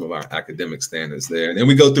kind of some of our academic standards there. And then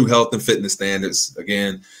we go through health and fitness standards.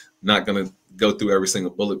 Again, not going to go through every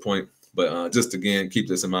single bullet point, but just, again, keep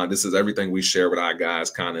this in mind. This is everything we share with our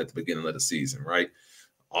guys kind of at the beginning of the season, right?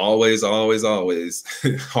 Always, always, always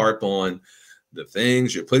harp on the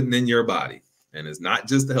things you're putting in your body. And it's not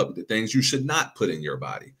just to help you, the things you should not put in your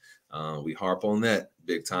body. We harp on that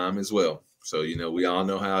big time as well. So, we all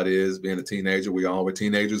know how it is being a teenager. We all were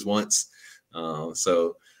teenagers once.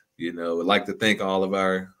 So, we'd like to think all of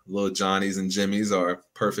our little Johnnies and Jimmies are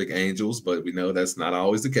perfect angels, but we know that's not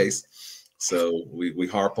always the case. So we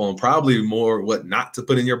harp on probably more what not to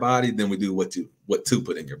put in your body than we do what to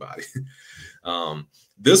put in your body.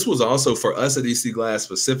 This was also for us at EC Glass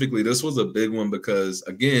specifically. This was a big one because,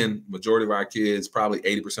 again, majority of our kids, probably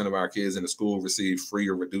 80% of our kids in the school, receive free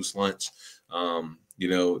or reduced lunch.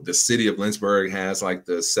 The city of Lynchburg has like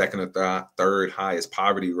the second or third highest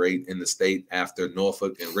poverty rate in the state after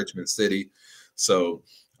Norfolk and Richmond City. So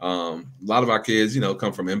a lot of our kids,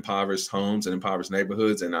 come from impoverished homes and impoverished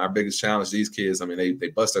neighborhoods. And our biggest challenge, these kids, I mean, they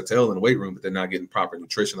bust their tail in the weight room, but they're not getting proper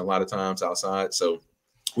nutrition a lot of times outside. So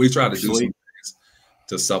we try to do some things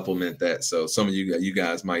to supplement that. So some of you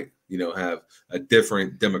guys might, have a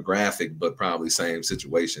different demographic, but probably same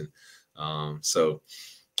situation.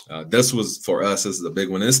 This was, for us, this is a big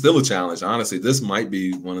one. And it's still a challenge. Honestly, this might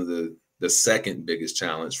be one of the second biggest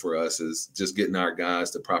challenge for us, is just getting our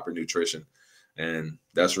guys the proper nutrition. And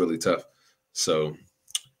that's really tough. So,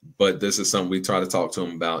 but this is something we try to talk to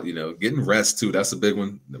them about, getting rest too. That's a big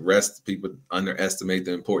one. The rest, people underestimate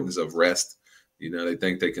the importance of rest. They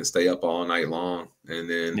think they can stay up all night long and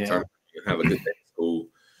then have a good day at school.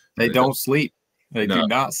 They don't sleep. They do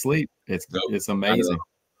not sleep. It's amazing.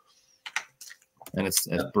 And it's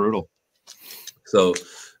brutal. So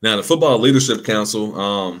now the Football Leadership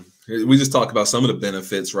Council, we just talk about some of the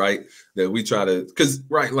benefits, right? That we try to, because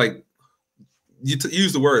like you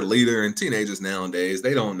use the word leader, and teenagers nowadays,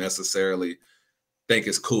 they don't necessarily think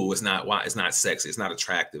it's cool. It's not sexy. It's not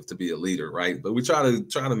attractive to be a leader, right? But we try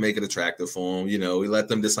to make it attractive for them. You know, we let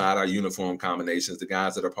them decide our uniform combinations. The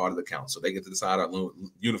guys that are part of the council, they get to decide our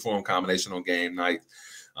uniform combination on game night.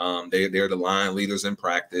 They're the line leaders in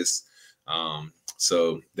practice.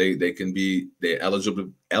 So they're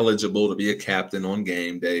eligible to be a captain on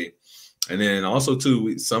game day. And then also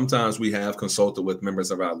too, sometimes we have consulted with members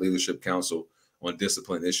of our leadership council on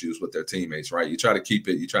discipline issues with their teammates, right? You try to keep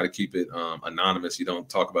it anonymous. You don't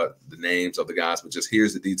talk about the names of the guys, but just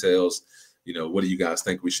here's the details. You know, what do you guys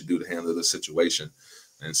think we should do to handle the situation?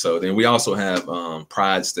 And so then we also have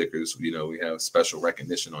pride stickers. You know, we have special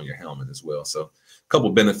recognition on your helmet as well. So a couple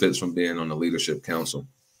benefits from being on the leadership council.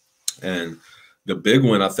 And the big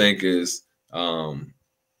one, I think, is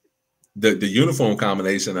the uniform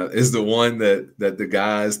combination is the one that the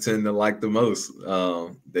guys tend to like the most.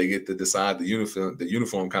 They get to decide the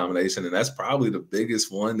uniform combination, and that's probably the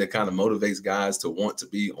biggest one that kind of motivates guys to want to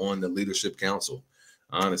be on the leadership council,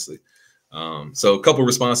 honestly. So a couple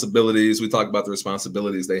responsibilities. We talk about the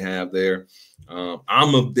responsibilities they have there.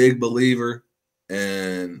 I'm a big believer,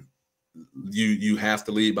 and you have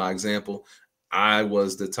to lead by example. I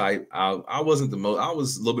was the type. I wasn't the most. I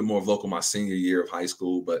was a little bit more vocal my senior year of high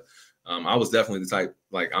school, but I was definitely the type,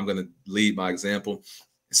 like, I'm going to lead by example.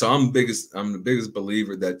 So I'm the biggest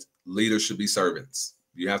believer that leaders should be servants.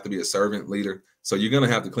 You have to be a servant leader. So you're going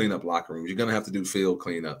to have to clean up locker rooms. You're going to have to do field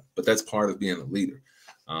cleanup, but that's part of being a leader.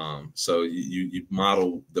 So you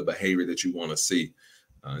model the behavior that you want to see.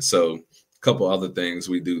 So a couple other things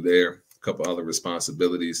we do there, a couple other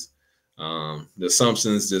responsibilities. The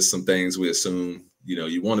assumptions, just some things we assume. You know,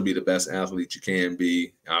 you want to be the best athlete you can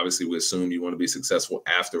be. Obviously, we assume you want to be successful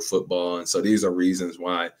after football. And so these are reasons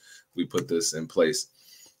why we put this in place.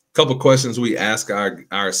 A couple questions we ask our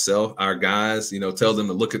guys, you know, tell them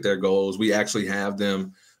to look at their goals. We actually have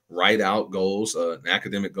them write out goals, an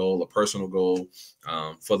academic goal, a personal goal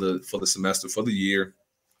for the semester, for the year.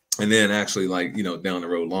 And then actually, like, you know, down the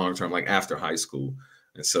road, long term, like after high school.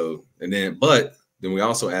 And so, but then we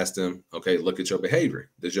also ask them, okay, look at your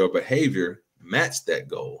behavior. Does your behavior match that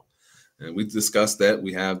goal? And we discuss that.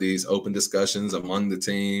 We have these open discussions among the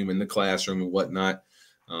team in the classroom and whatnot.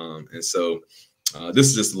 And so this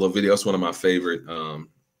is just a little video. It's one of my favorite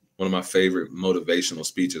motivational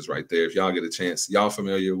speeches right there. If y'all get a chance, y'all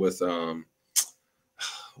familiar with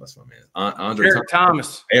what's my man? Eric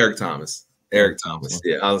Thomas. Eric Thomas.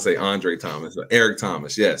 Yeah, I would say Andre Thomas, but Eric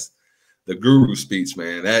Thomas. Yes, the guru speech,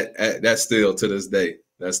 man. That's still to this day.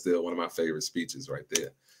 That's still one of my favorite speeches right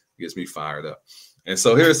there. Gets me fired up. And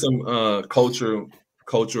so here's some cultural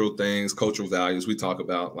things, cultural values we talk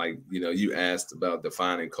about. Like, you know, you asked about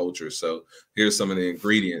defining culture. So here's some of the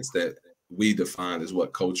ingredients that we define as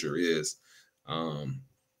what culture is.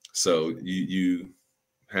 So you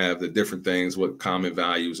have the different things, what common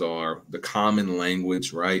values are, the common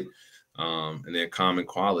language, right? And then common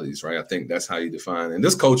qualities, right? I think that's how you define. And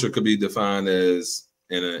this culture could be defined as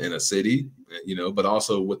in a city, you know, but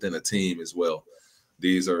also within a team as well.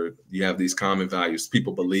 You have these common values.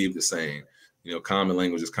 People believe the same, you know, common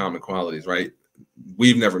languages, common qualities, right?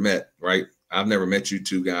 We've never met, right? I've never met you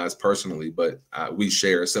two guys personally, but we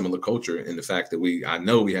share a similar culture in the fact that I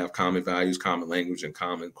know we have common values, common language, and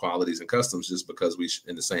common qualities and customs just because we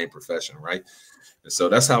in the same profession, right? And so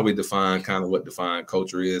that's how we define kind of what defined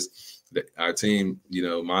culture is. Our team, you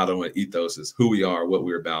know, motto and ethos is who we are, what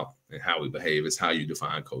we're about, and how we behave is how you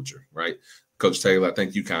define culture, right? Coach Taylor, I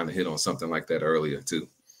think you kind of hit on something like that earlier too,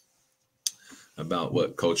 about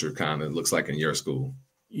what culture kind of looks like in your school.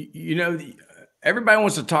 You know, everybody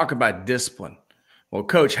wants to talk about discipline. Well,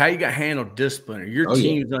 coach, how you got to handle discipline, or your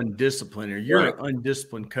team's undisciplined, or you're an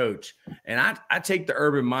undisciplined coach. And I take the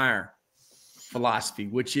Urban Meyer philosophy,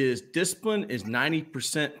 which is discipline is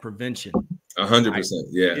 90% prevention. 100%.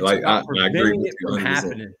 Yeah. It's like I agree with it you. from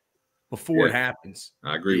happening before it happens.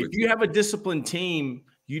 I agree with you. If you have a disciplined team,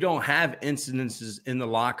 you don't have incidences in the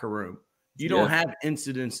locker room. You don't have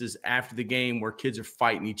incidences after the game where kids are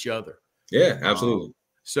fighting each other. Yeah, absolutely.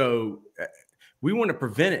 So we want to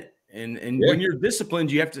prevent it. And when you're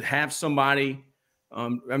disciplined, you have to have somebody. I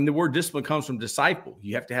mean, the word discipline comes from disciple.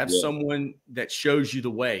 You have to have someone that shows you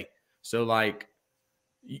the way. So like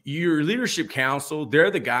your leadership council, they're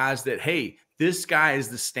the guys that, hey, this guy is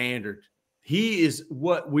the standard. He is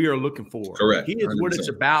what we are looking for. Correct. He is 100%. what it's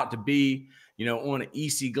about to be, you know, on an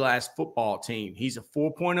EC Glass football team. He's a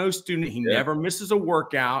 4.0 student. He never misses a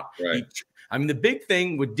workout. Right. The big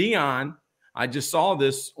thing with Dion, I just saw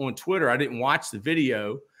this on Twitter. I didn't watch the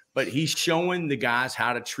video, but he's showing the guys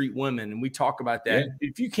how to treat women. And we talk about that. Yeah.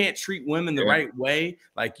 If you can't treat women the right way,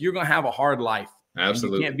 like, you're going to have a hard life.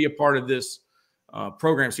 Absolutely. You can't be a part of this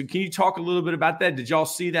program. So can you talk a little bit about that? Did y'all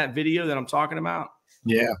see that video that I'm talking about?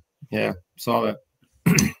 Yeah. Saw that.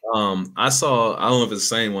 I saw, I don't know if it's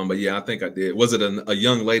the same one, but yeah, I think I did. Was it a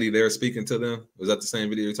young lady there speaking to them? Was that the same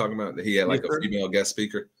video you're talking about? That he had like a female guest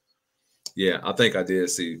speaker? Yeah, I think I did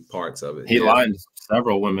see parts of it. He lined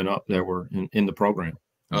several women up that were in the program.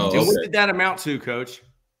 Oh, okay. What did that amount to, Coach?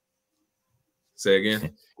 Say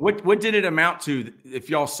again. What did it amount to if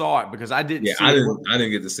y'all saw it? Because I didn't. Yeah, I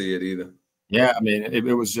didn't get to see it either. Yeah, I mean, it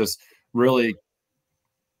was just really,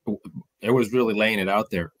 it was really laying it out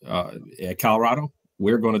there. At Colorado,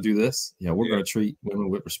 we're going to do this. We're going to treat women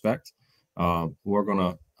with respect. We're going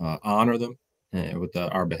to honor them with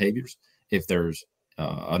our behaviors. If there's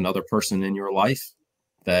another person in your life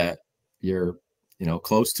that you're,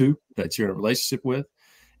 close to, that you're in a relationship with,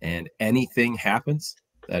 and anything happens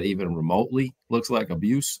that even remotely looks like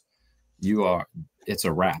abuse, it's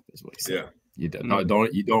a wrap, is what he said. Yeah.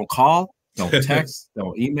 You don't call, don't text,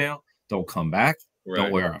 don't email, don't come back,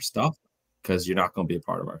 don't wear our stuff, because you're not going to be a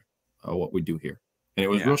part of our what we do here. And it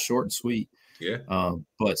was real short and sweet. Yeah.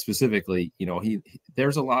 But specifically,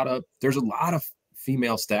 there's a lot of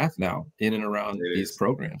female staff now in and around these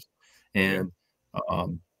programs, and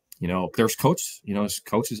there's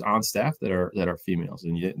coaches on staff that are females,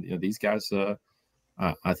 and these guys,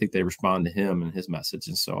 I think they respond to him and his message,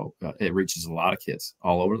 and so it reaches a lot of kids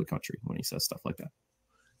all over the country when he says stuff like that.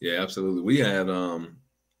 Yeah, absolutely. We had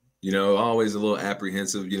always a little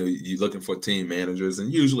apprehensive. You're looking for team managers,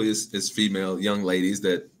 and usually it's female young ladies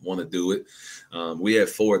that want to do it. We had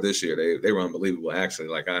 4 this year. They were unbelievable, actually.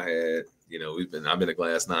 Like I had, I've been at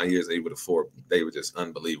Glass 9 years. They were the 4. They were just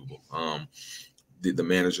unbelievable. The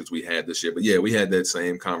managers we had this year, but yeah, we had that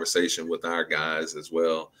same conversation with our guys as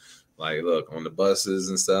well. Like, look, on the buses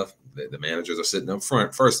and stuff, the managers are sitting up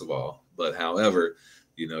front, first of all. But however,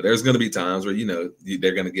 there's going to be times where,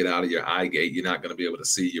 they're going to get out of your eye gate. You're not going to be able to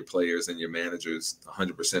see your players and your managers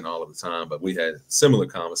 100% all of the time. But we had similar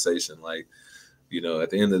conversation. Like,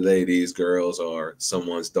 at the end of the day, these girls are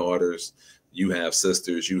someone's daughters. You have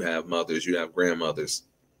sisters, you have mothers, you have grandmothers,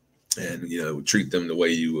 and, treat them the way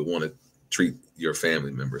you would want to treat your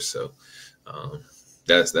family members. So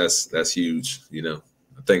that's huge.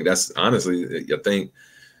 I think that's honestly,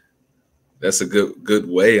 that's a good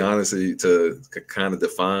way, honestly, to kind of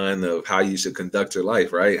define of how you should conduct your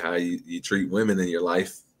life, right? How you treat women in your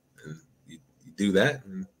life, and you do that,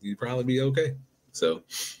 and you'd probably be okay. So,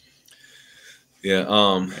 yeah.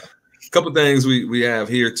 A couple things we have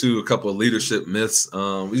here too. A couple of leadership myths.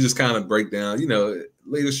 We just kind of break down.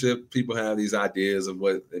 Leadership. People have these ideas of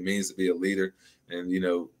what it means to be a leader, and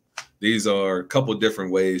these are a couple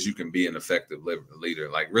different ways you can be an effective leader.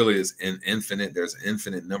 Like, really, it's infinite. There's an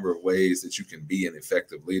infinite number of ways that you can be an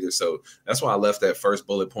effective leader. So that's why I left that first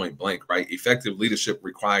bullet point blank, right? Effective leadership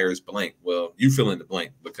requires blank. Well, you fill in the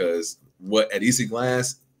blank, because at EC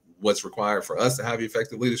Glass, what's required for us to have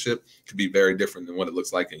effective leadership could be very different than what it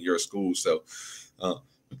looks like in your school. So,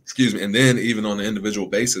 excuse me. And then even on an individual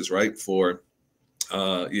basis, right? For,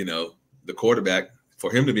 the quarterback,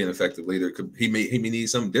 for him to be an effective leader, he may need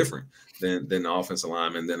something different than the offensive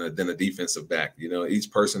lineman, than a defensive back. Each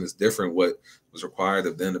person is different. What was required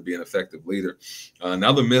of them to be an effective leader.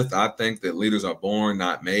 Another myth, I think, that leaders are born,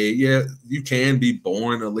 not made. Yeah, you can be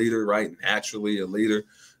born a leader, right? Naturally a leader,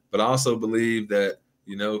 but I also believe that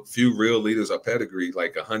few real leaders are pedigreed.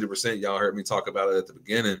 Like 100%. Y'all heard me talk about it at the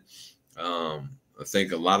beginning. I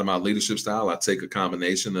think a lot of my leadership style, I take a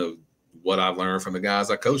combination of what I've learned from the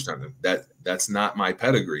guys I coached under. That's not my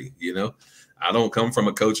pedigree. I don't come from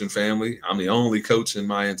a coaching family. I'm the only coach in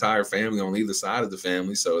my entire family on either side of the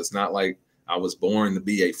family. So it's not like I was born to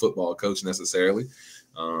be a football coach necessarily.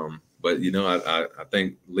 But I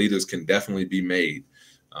think leaders can definitely be made.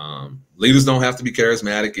 Leaders don't have to be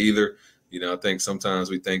charismatic either. I think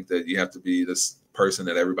sometimes we think that you have to be this person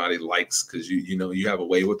that everybody likes because you have a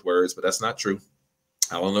way with words, but that's not true.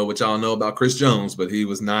 I don't know what y'all know about Chris Jones, but he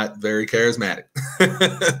was not very charismatic.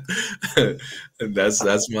 And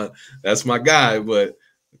that's my guy. But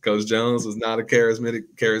Coach Jones was not a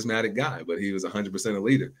charismatic guy, but he was 100% a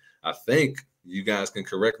leader. I think you guys can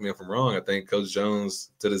correct me if I'm wrong. I think Coach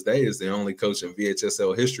Jones to this day is the only coach in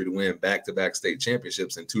VHSL history to win back-to-back state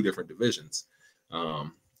championships in 2 different divisions.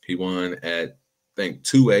 He won at, I think,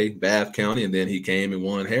 2A, Bath County, and then he came and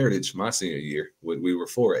won Heritage my senior year when we were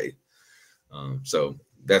 4A. So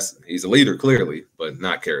he's a leader clearly, but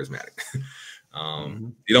not charismatic.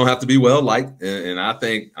 You don't have to be well liked, and I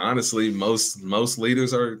think honestly most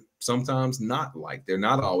leaders are sometimes not liked. They're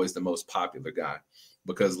not always the most popular guy.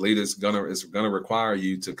 because leaders it's gonna require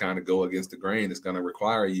you to kind of go against the grain. It's gonna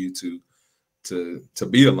require you to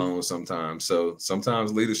be alone sometimes. So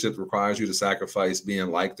sometimes leadership requires you to sacrifice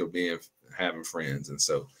being liked or having friends. And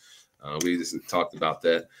so we just talked about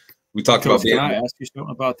that. We talked about Can I ask you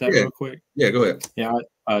something about that real quick? Yeah, go ahead. Yeah,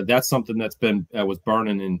 that's something that was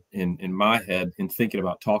burning in my head in thinking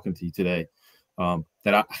about talking to you today.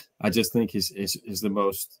 That I just think is the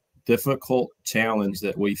most difficult challenge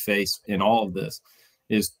that we face in all of this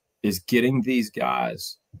is getting these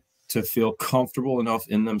guys to feel comfortable enough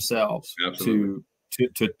in themselves to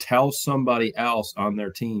tell somebody else on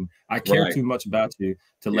their team, I care too much about you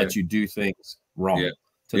to let you do things wrong,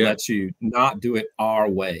 to let you not do it our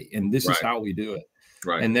way. And this is how we do it.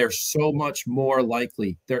 Right. And they're so much more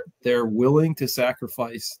likely. They're willing to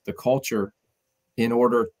sacrifice the culture in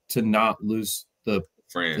order to not lose the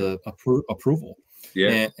approval.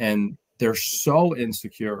 Yeah. And they're so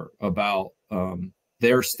insecure about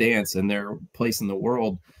their stance and their place in the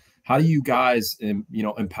world. How do you guys,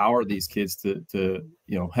 empower these kids to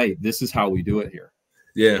hey, this is how we do it here.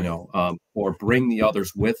 Yeah. Or bring the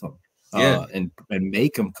others with them. And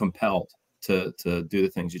make them compelled to do the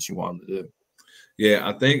things that you want them to do. Yeah,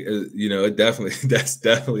 I think that's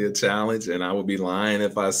definitely a challenge, and I would be lying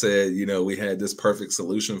if I said we had this perfect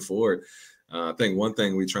solution for it. I think one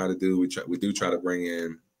thing we try to do, we do try to bring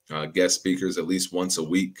in guest speakers at least once a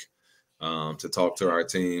week to talk to our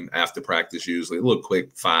team after practice. Usually a little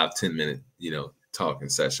quick 5-10 minute talking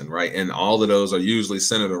session, right? And all of those are usually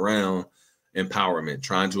centered around empowerment,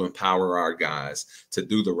 trying to empower our guys to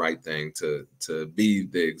do the right thing, to be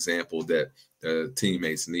the example that the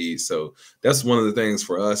teammates need. So that's one of the things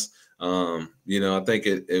for us. I think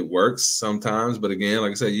it works sometimes, but again,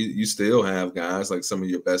 like I said, you still have guys like some of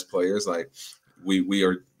your best players. Like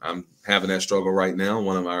I'm having that struggle right now.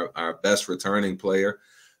 One of our best returning player,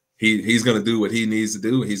 he's going to do what he needs to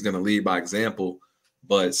do. He's going to lead by example,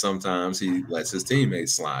 but sometimes he lets his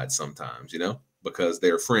teammates slide sometimes, because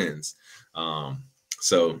they're friends.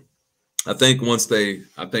 So I think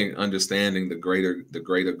understanding the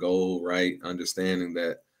greater goal, right? Understanding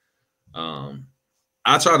that,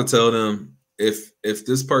 I try to tell them if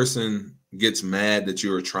this person gets mad that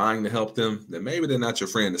you're trying to help them, then maybe they're not your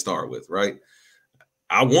friend to start with, right?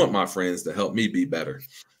 I want my friends to help me be better.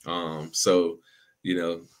 So,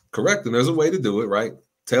 correct them. There's a way to do it, right?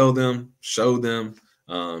 Tell them, show them.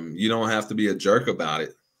 You don't have to be a jerk about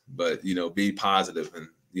it, but, be positive and,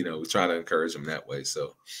 we try to encourage them that way.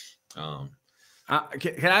 So, can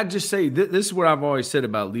I just say, this is what I've always said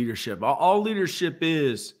about leadership. All leadership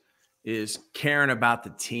is caring about the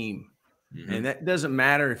team. Mm-hmm. And that doesn't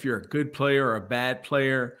matter if you're a good player or a bad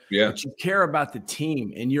player, but you care about the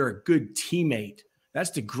team and you're a good teammate.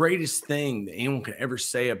 That's the greatest thing that anyone could ever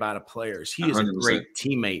say about a player is he is 100%. A great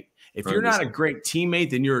teammate. If you're 100%. Not a great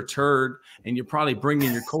teammate, then you're a turd and you're probably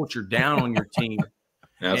bringing your culture down on your team.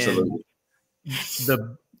 Absolutely.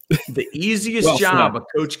 And the easiest job a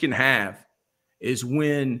coach can have is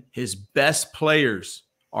when his best players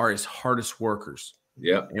are his hardest workers.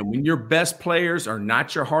 Yeah. And when your best players are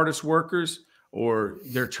not your hardest workers or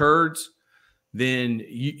they're turds, then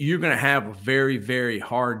you're going to have a very, very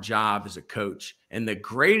hard job as a coach. And the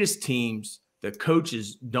greatest teams, the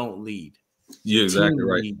coaches don't lead. You're exactly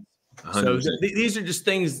right. So these are just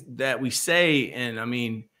things that we say. And I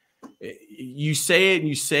mean, you say it and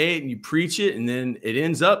you say it and you preach it, and then it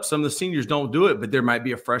ends up some of the seniors don't do it, but there might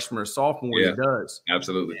be a freshman or sophomore that does.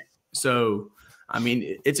 Absolutely. So, I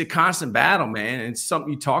mean, it's a constant battle, man. And it's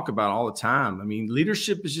something you talk about all the time. I mean,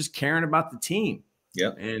 leadership is just caring about the team.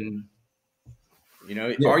 Yeah. And,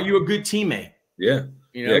 are you a good teammate? Yeah.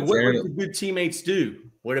 What do good teammates do?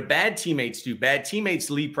 What do bad teammates do? Bad teammates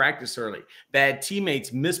leave practice early. Bad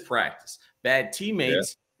teammates miss practice. Bad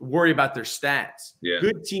teammates worry about their stats. Yeah.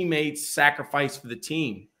 Good teammates sacrifice for the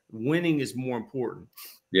team. Winning is more important.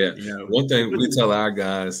 Yeah. One thing we tell our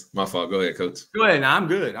guys, my fault. Go ahead, Coach. Go ahead. No, I'm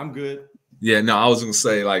good. Yeah, no, I was going to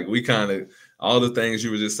say, like, we kind of, all the things you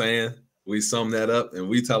were just saying, we sum that up and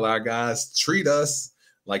we tell our guys, treat us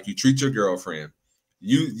like you treat your girlfriend.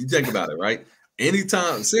 You think about it, right?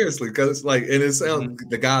 Anytime, seriously, because and it sounds,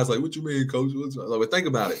 the guy's like, what you mean, Coach? But think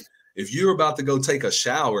about it. If you're about to go take a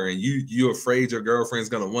shower and you're afraid your girlfriend's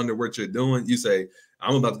going to wonder what you're doing, you say,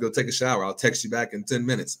 I'm about to go take a shower. I'll text you back in 10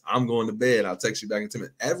 minutes. I'm going to bed. I'll text you back in 10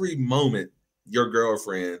 minutes. Every moment your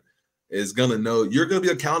girlfriend is going to know, you're going to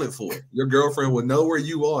be accounted for. Your girlfriend will know where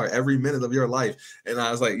you are every minute of your life. And I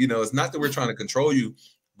was like, it's not that we're trying to control you,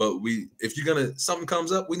 but if something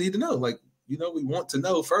comes up, we need to know. Like, we want to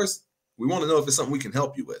know first. We want to know if it's something we can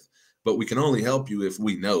help you with, but we can only help you if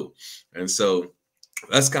we know. And so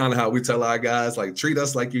That's kind of how we tell our guys, like, treat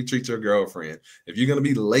us like you treat your girlfriend. If you're going to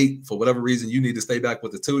be late for whatever reason, you need to stay back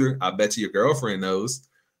with the tutor. I bet you your girlfriend knows,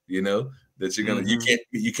 you know, that you're going to,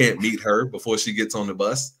 you can't meet her before she gets on the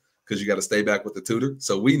bus because you got to stay back with the tutor.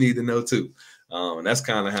 So we need to know too. And that's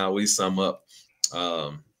kind of how we sum up.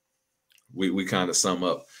 We kind of sum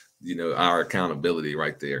up, you know, our accountability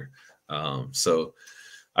right there. So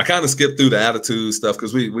I kind of skipped through the attitude stuff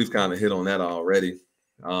because we've kind of hit on that already.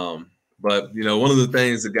 But, you know, one of the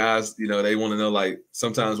things the guys, you know, they want to know, like,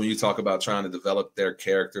 sometimes when you talk about trying to develop their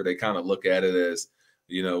character, they kind of look at it as,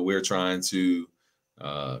 you know, we're trying to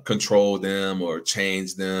control them or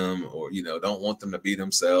change them, or, you know, don't want them to be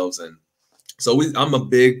themselves. And so I'm a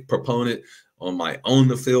big proponent on my on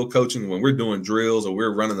the field coaching. When we're doing drills or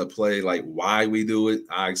we're running the play, like, why we do it,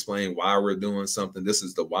 I explain why we're doing something. This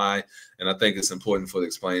is the why. And I think it's important for to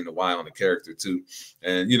explain the why on the character too.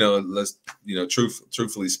 And, you know, let's, you know,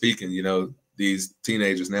 truthfully speaking, you know, these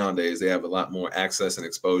teenagers nowadays, they have a lot more access and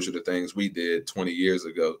exposure to things we did 20 years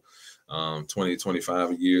ago, 20,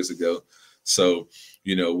 25 years ago. So,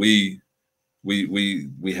 you know, we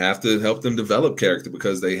have to help them develop character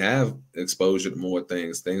because they have exposure to more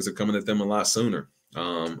things. Things are coming at them a lot sooner.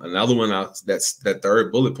 Another one, that's that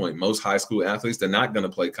third bullet point. Most high school athletes, they're not going to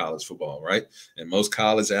play college football, right? And most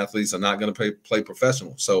college athletes are not going to play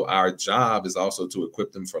professional. So our job is also to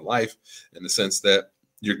equip them for life, in the sense that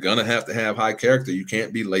you're going to have high character. You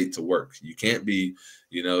can't be late to work. You can't be,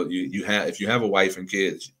 you know, if you have a wife and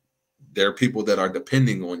kids, there are people that are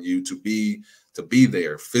depending on you to be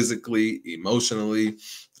there physically, emotionally.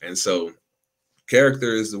 And so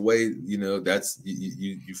character is the way, you know, that's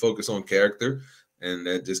you focus on character, and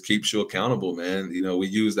that just keeps you accountable, man. You know, we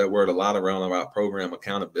use that word a lot around our program,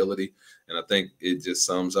 accountability. And I think it just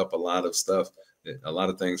sums up a lot of stuff. A lot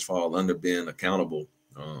of things fall under being accountable.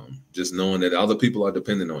 Just knowing that other people are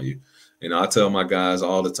dependent on you. You know, I tell my guys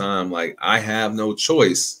all the time, like, I have no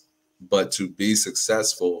choice but to be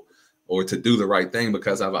successful or to do the right thing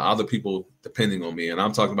because I have other people depending on me. And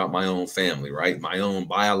I'm talking about my own family, right? My own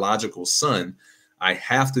biological son. I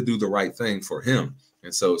have to do the right thing for him.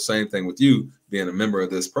 And so same thing with you being a member of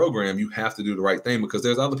this program, you have to do the right thing because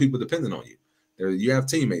there's other people depending on you. You have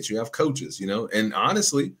teammates, you have coaches, you know, and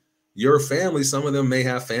honestly, your family, some of them may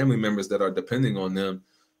have family members that are depending on them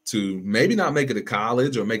to maybe not make it to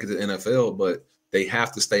college or make it to NFL, but they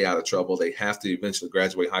have to stay out of trouble. They have to eventually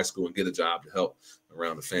graduate high school and get a job to help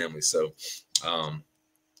around the family. So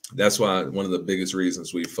that's why one of the biggest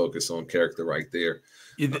reasons we focus on character right there.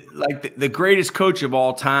 Like the greatest coach of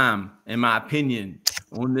all time, in my opinion,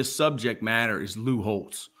 on this subject matter is Lou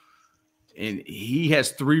Holtz. And he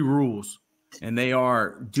has 3 rules, and they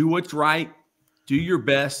are: do what's right, do your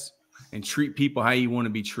best, and treat people how you want to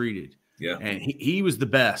be treated. Yeah. And he was the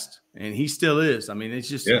best, and he still is. I mean, it's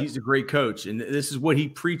just, he's a great coach, and this is what he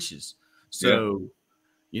preaches. So,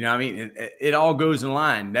 you know, I mean, it all goes in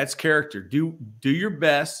line. That's character. Do your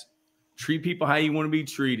best, treat people how you want to be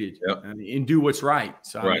treated, and do what's right.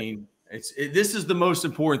 So, I mean, this is the most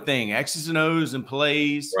important thing: X's and O's and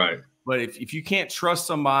plays. Right. But if you can't trust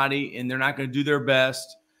somebody and they're not going to do their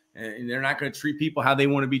best and they're not going to treat people how they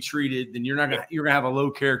want to be treated, then you're going to have a low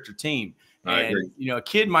character team. I agree. You know, a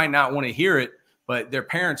kid might not want to hear it, but their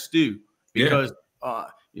parents do, because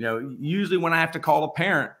you know, usually when I have to call a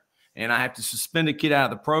parent and I have to suspend a kid out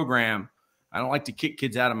of the program, I don't like to kick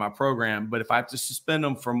kids out of my program, but if I have to suspend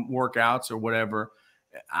them from workouts or whatever,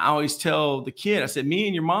 I always tell the kid, I said, me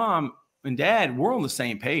and your mom and dad, we're on the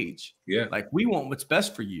same page. Yeah. Like, we want what's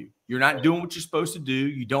best for you. You're not doing what you're supposed to do.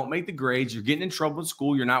 You don't make the grades. You're getting in trouble in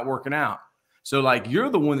school. You're not working out. So, like,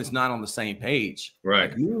 you're the one that's not on the same page.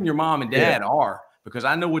 Right. Like, me and your mom and dad are, because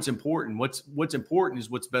I know what's important. What's important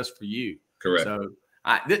is what's best for you. Correct. So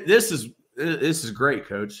this is great,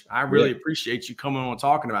 Coach. I really appreciate you coming on and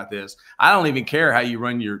talking about this. I don't even care how you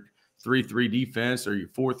run your 3-3 defense or your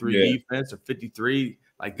 4-3 defense or 53.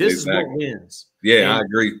 Like, this is what wins. Yeah,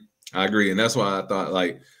 I agree. And that's why I thought,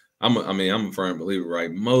 like, I'm a firm believer,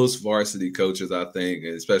 right? Most varsity coaches, I think,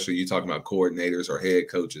 especially you talking about coordinators or head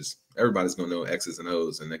coaches, everybody's going to know X's and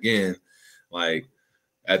O's. And again, like,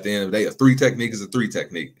 at the end of the day, a 3 technique is a 3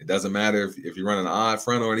 technique. It doesn't matter if you're running an odd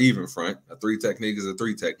front or an even front. A 3 technique is a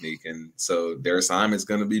 3 technique. And so their assignment's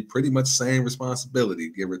going to be pretty much the same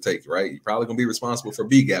responsibility, give or take, right? You're probably going to be responsible for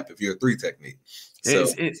B gap if you're a 3 technique. So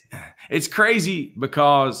it's crazy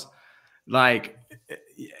because, like,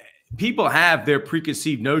 people have their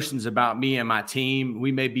preconceived notions about me and my team.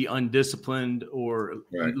 We may be undisciplined or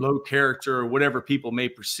low character or whatever people may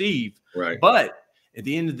perceive. Right. But at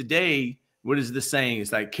the end of the day, what is the saying?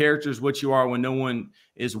 It's like, character is what you are when no one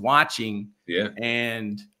is watching. Yeah.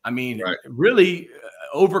 And I mean, really,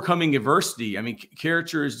 overcoming adversity. I mean,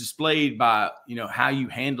 character is displayed by, you know, how you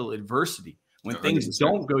handle adversity when 100%. Things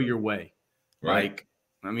don't go your way. Right. Like,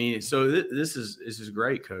 I mean, so this is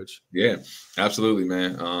great, Coach. Yeah, absolutely,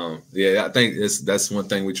 man. Yeah, I think that's one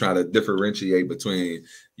thing we try to differentiate between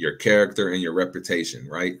your character and your reputation,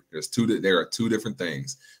 right? There are two different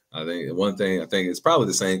things. I think one thing, I think it's probably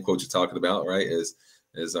the same quote you're talking about, right? Is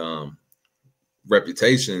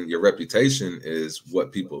reputation. Your reputation is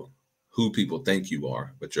who people think you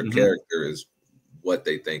are, but your character is what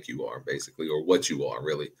they think you are, basically, or what you are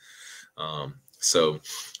really. So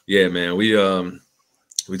yeah, man,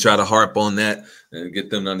 we try to harp on that and get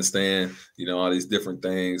them to understand, you know, all these different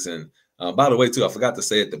things. And by the way, too, I forgot to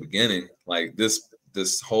say at the beginning, like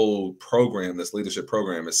this whole program, this leadership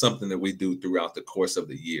program, is something that we do throughout the course of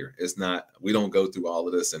the year. It's not, we don't go through all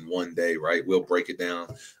of this in one day, right? We'll break it down.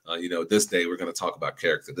 You know, this day we're going to talk about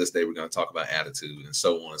character. This day we're going to talk about attitude, and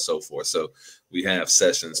so on and so forth. So we have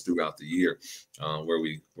sessions throughout the year where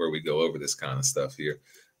we go over this kind of stuff here.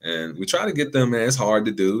 And we try to get them, man, it's hard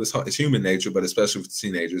to do. It's human nature, but especially with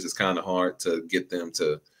teenagers, it's kind of hard to get them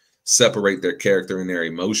to separate their character and their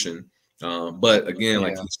emotion. But again,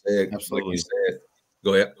 like you said,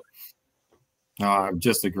 go ahead. No, I'm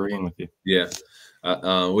just agreeing with you. Yeah.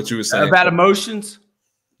 What you were saying about emotions.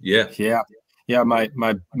 Yeah.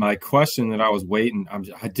 My question that I was waiting,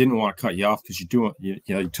 I didn't want to cut you off because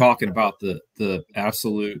you're talking about the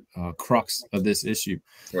absolute crux of this issue,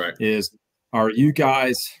 right?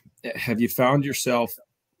 Have you found yourself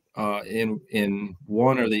in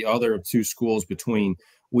one or the other of two schools between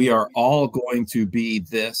we are all going to be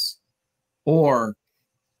this, or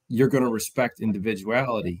you're going to respect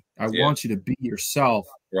individuality? I want you to be yourself,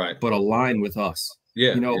 right, but align with us.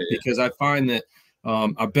 Yeah, because I find that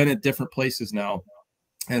I've been at different places now,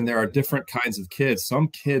 and there are different kinds of kids. Some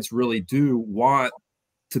kids really do want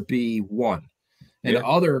to be one. And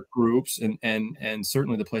other groups, and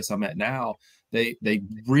certainly the place I'm at now, they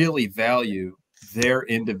really value their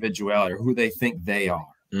individuality, or who they think they are.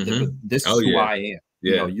 This is who I am.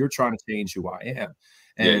 You know, you're trying to change who I am.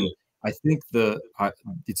 And I think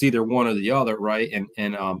it's either one or the other, right?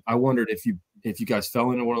 And I wondered if you guys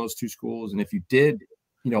fell into one of those two schools, and if you did,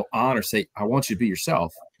 you know, honor, say, I want you to be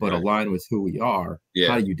yourself, but align with who we are.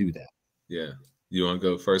 How do you do that? Yeah. You want to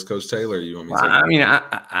go first, Coach Taylor, or you want me to? I mean,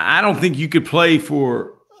 I don't think you could play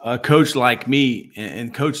for a coach like me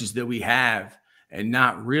and coaches that we have and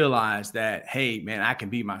not realize that, hey, man, I can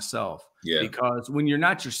be myself. Yeah. Because when you're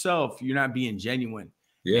not yourself, you're not being genuine.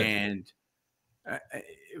 Yeah. And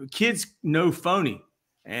kids know phony.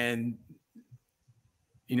 And,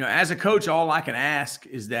 you know, as a coach, all I can ask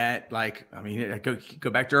is that, like, I mean, go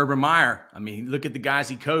back to Urban Meyer. I mean, look at the guys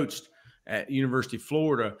he coached at University of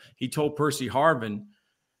Florida. He told Percy Harvin,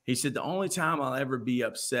 he said, the only time I'll ever be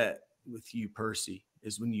upset with you, Percy,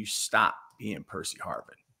 is when you stop being Percy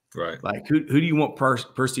Harvin. Right. Like, who do you want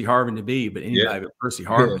Percy Harvin to be? But anybody but Percy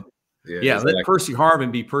Harvin. Yeah, exactly. Let Percy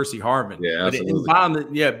Harvin be Percy Harvin. Yeah, absolutely.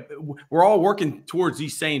 But we're all working towards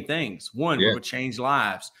these same things. One, we're going to change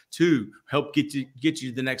lives. Two, help get you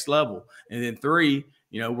to the next level. And then three,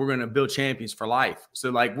 you know, we're going to build champions for life. So,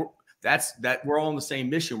 like, we're all on the same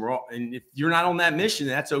mission. And if you're not on that mission,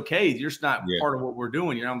 that's okay. You're just not part of what we're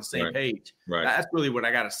doing. You're not on the same page. Right. That's really what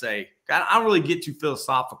I got to say. I don't really get too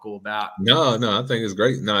philosophical about. No, I think it's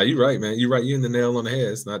great. No, you're right, man. You're right. You're in the nail on the head.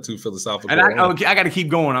 It's not too philosophical. And I got to keep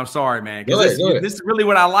going. I'm sorry, man. This is really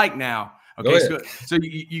what I like now. Okay, so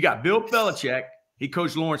you got Bill Belichick. He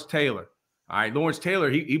coached Lawrence Taylor. All right, Lawrence Taylor,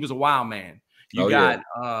 he was a wild man. You got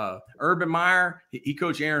Urban Meyer. He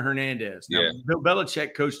coached Aaron Hernandez. Now, Bill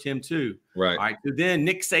Belichick coached him too. Right. All right. So then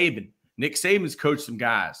Nick Saban. Nick Saban's coached some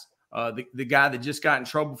guys. The guy that just got in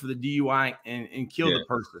trouble for the DUI and killed a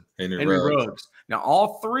person, Henry Ruggs. Now,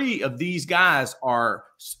 all three of these guys are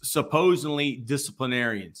supposedly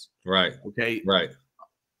disciplinarians. Right. Okay. Right.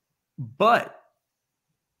 But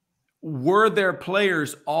were their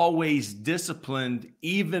players always disciplined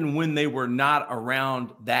even when they were not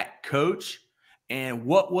around that coach? And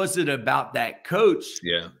what was it about that coach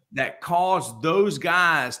that caused those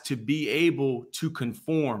guys to be able to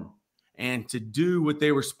conform and to do what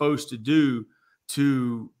they were supposed to do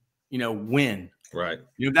to, you know, win? Right.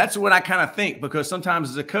 You know, that's what I kind of think, because sometimes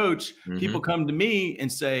as a coach, people come to me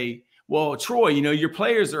and say, well, Troy, you know, your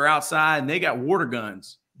players are outside and they got water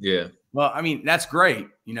guns. Yeah. Well, I mean, that's great.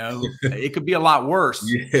 You know, it could be a lot worse.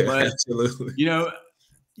 But, absolutely. You know,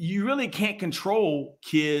 you really can't control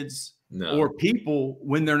kids or people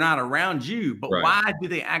when they're not around you. But why do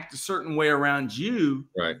they act a certain way around you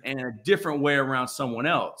and a different way around someone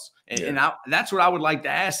else? And that's what I would like to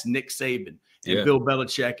ask Nick Saban and Bill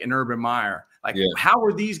Belichick and Urban Meyer. Like, how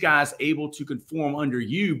were these guys able to conform under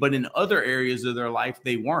you, but in other areas of their life,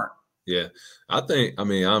 they weren't? Yeah, I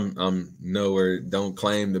mean, I'm nowhere, don't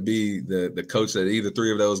claim to be the coach that either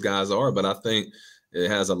three of those guys are, but I think it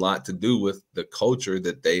has a lot to do with the culture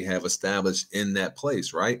that they have established in that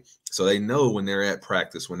place, right? So they know when they're at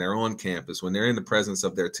practice, when they're on campus, when they're in the presence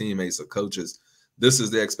of their teammates or coaches, this is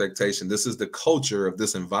the expectation. This is the culture of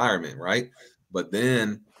this environment, right? But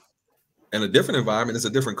then in a different environment, it's a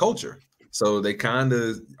different culture. So they kind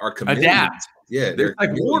of are committed. Adapt. Yeah, they're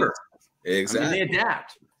like water. Exactly. I mean, they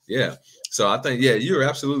adapt. Yeah. So I think, yeah, you're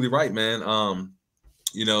absolutely right, man.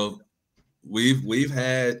 You know, we've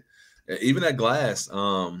had, even at Glass,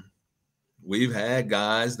 we've had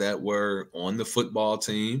guys that were on the football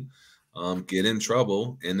team get in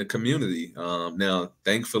trouble in the community. Now,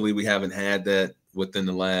 thankfully, we haven't had that within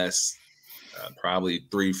the last probably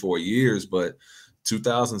 3-4 years, but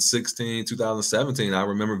 2016, 2017, I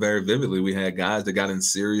remember very vividly, we had guys that got in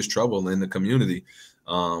serious trouble in the community.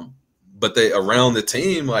 But they around the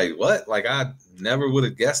team, like, what? Like, I never would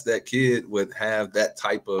have guessed that kid would have that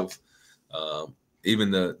type of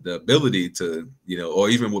even the ability to, you know, or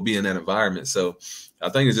even would be in that environment. So I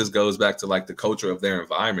think it just goes back to like the culture of their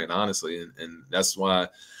environment, honestly. And that's why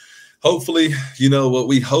hopefully, you know, what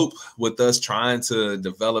we hope with us trying to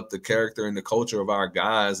develop the character and the culture of our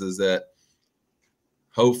guys is that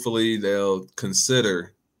hopefully they'll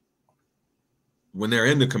consider when they're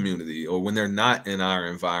in the community or when they're not in our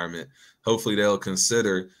environment, hopefully they'll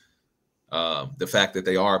consider the fact that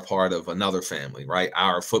they are a part of another family, right?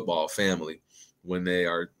 Our football family, when they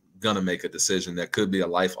are going to make a decision that could be a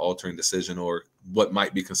life-altering decision or what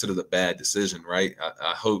might be considered a bad decision, right?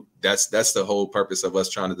 I hope that's the whole purpose of us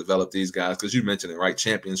trying to develop these guys, because you mentioned it, right?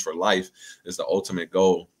 Champions for life is the ultimate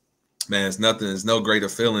goal. Man, it's no greater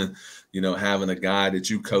feeling, you know, having a guy that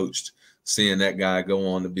you coached, seeing that guy go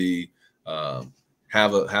on to be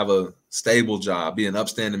have a stable job, be an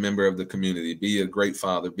upstanding member of the community, be a great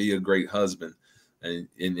father, be a great husband. And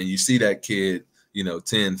you see that kid, you know,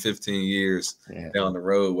 10, 15 years down the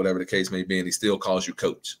road, whatever the case may be, and he still calls you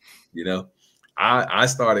coach. You know, I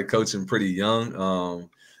started coaching pretty young.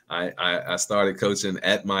 I started coaching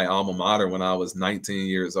at my alma mater when I was 19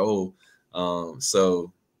 years old.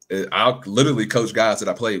 So I literally coach guys that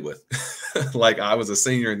I played with. Like, I was a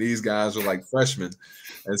senior and these guys were like freshmen.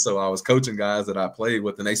 And so I was coaching guys that I played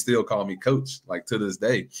with and they still call me coach, like, to this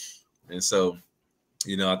day. And so,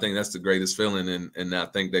 you know, I think that's the greatest feeling. And I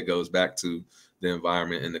think that goes back to the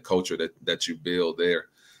environment and the culture that you build there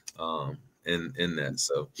in that.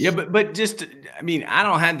 So, yeah, but just, I mean, I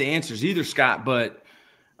don't have the answers either, Scott, but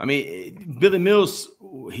I mean, Billy Mills,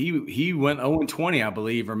 he went 0-20, I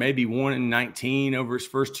believe, or maybe 1-19 over his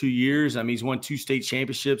first 2 years. I mean, he's won 2 state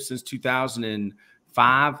championships since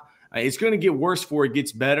 2005. It's going to get worse before it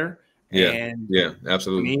gets better. Yeah,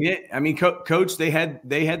 absolutely. I mean, Coach, they had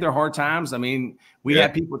their hard times. I mean, we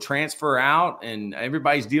had people transfer out, and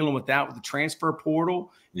everybody's dealing with that with the transfer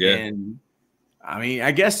portal. Yeah, and I mean,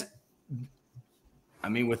 I guess. I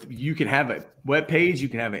mean, you can have a web page, you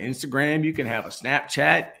can have an Instagram, you can have a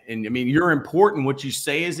Snapchat, and I mean, you're important. What you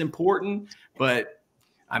say is important, but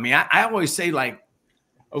I mean, I always say, like,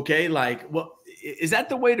 okay, like, well, is that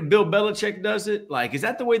the way that Bill Belichick does it? Like, is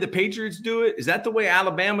that the way the Patriots do it? Is that the way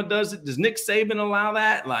Alabama does it? Does Nick Saban allow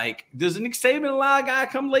that? Like, does Nick Saban allow a guy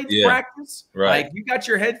to come late to practice? Right. Like, you got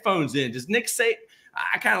your headphones in. Does Nick Saban?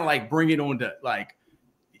 I kind of like bring it on to, like,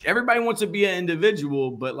 everybody wants to be an individual,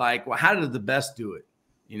 but like, well, how does the best do it?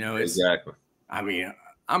 You know, exactly. I mean,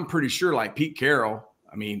 I'm pretty sure, like Pete Carroll.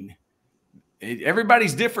 I mean,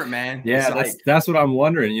 everybody's different, man. Yeah, that's what I'm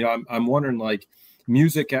wondering. You know, I'm wondering, like,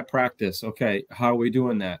 music at practice. Okay, how are we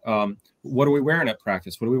doing that? What are we wearing at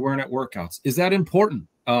practice? What are we wearing at workouts? Is that important?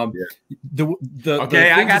 I got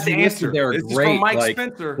the answer. There this is great. From Mike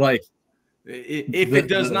Spencer. Like, if it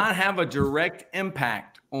does not have a direct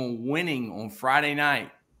impact on winning on Friday night,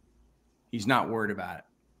 he's not worried about it.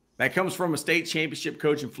 That comes from a state championship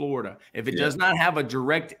coach in Florida. If it does not have a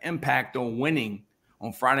direct impact on winning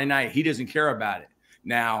on Friday night, he doesn't care about it.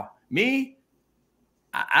 Now, me,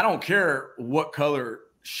 I don't care what color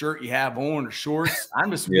shirt you have on or shorts. I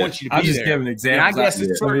just want you to be there. I'm just giving examples. And I guess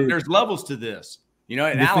there's levels to this. You know,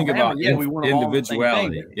 in Alabama, we want them all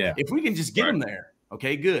individuality. The same thing. If we can just get them there,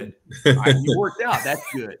 okay, good. All right, you worked out. That's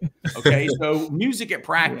good. Okay, so music at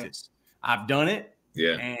practice. I've done it.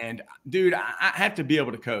 Yeah. And dude, I have to be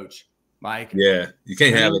able to coach. Like, you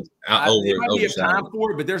can't have it over. There might be a time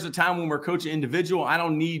for it, but there's a time when we're coaching individual. I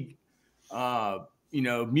don't need,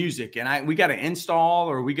 music, and we got to install,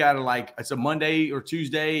 or we got to, like, it's a Monday or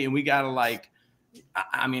Tuesday, and we got to, like,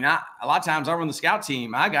 a lot of times I run the scout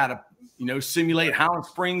team. I got to, simulate Highland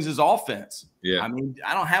Springs' offense. Yeah. I mean,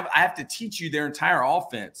 I have to teach you their entire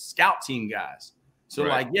offense, scout team guys. So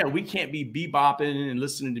right. we can't be bebopping and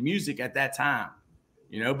listening to music at that time,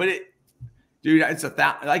 but dude, it's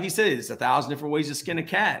like you said, it's 1,000 different ways to skin a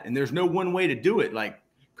cat. And there's no one way to do it. Like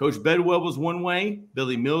Coach Bedwell was one way.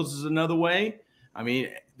 Billy Mills is another way. I mean,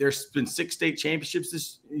 there's been 6 state championships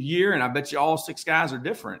this year, and I bet you all 6 guys are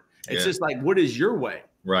different. It's just like, what is your way?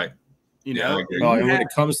 Right. And when it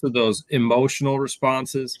comes to those emotional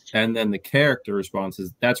responses and then the character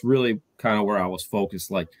responses, that's really kind of where I was focused.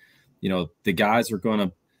 Like, the guys they're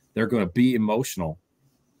going to be emotional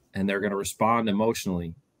and they're going to respond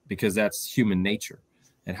emotionally because that's human nature.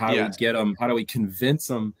 And how do we get them? How do we convince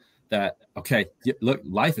them that, okay, look,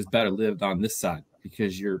 life is better lived on this side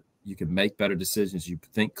because you can make better decisions. You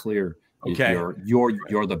think clear. Okay.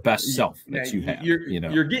 You're the best self that you have.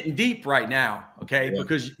 You're getting deep right now, okay? Yeah.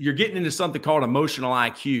 Because you're getting into something called emotional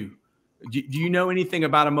IQ. Do you know anything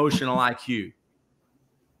about emotional IQ?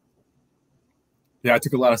 Yeah, I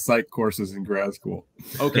took a lot of psych courses in grad school.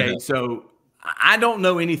 Okay, so I don't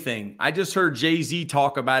know anything. I just heard Jay-Z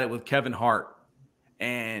talk about it with Kevin Hart,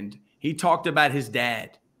 and he talked about his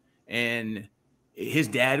dad, and his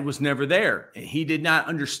dad was never there, and he did not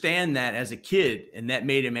understand that as a kid, and that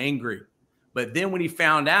made him angry. But then when he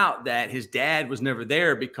found out that his dad was never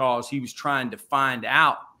there because he was trying to find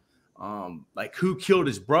out like who killed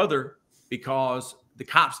his brother because the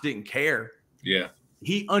cops didn't care. Yeah.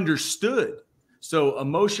 He understood. So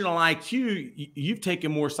emotional IQ, you've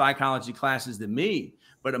taken more psychology classes than me,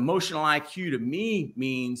 but emotional IQ to me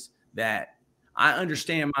means that I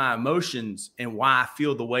understand my emotions and why I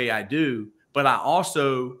feel the way I do, but I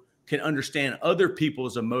also can understand other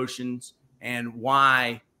people's emotions and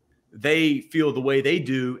why they feel the way they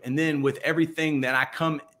do. And then with everything that I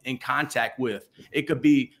come in contact with, it could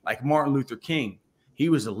be like Martin Luther King. He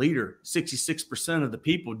was a leader. 66% of the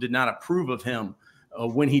people did not approve of him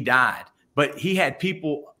when he died. But he had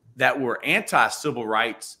people that were anti-civil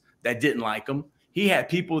rights that didn't like him. He had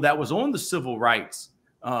people that was on the civil rights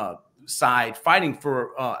side fighting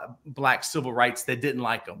for black civil rights that didn't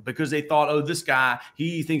like him because they thought, oh, this guy,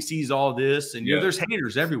 he thinks he's all this. And there's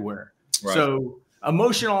haters everywhere. Right. So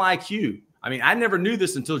emotional IQ. I mean, I never knew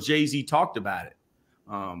this until Jay-Z talked about it.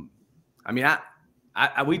 I mean,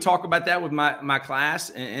 we talk about that with my class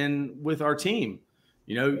and with our team.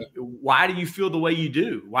 Why do you feel the way you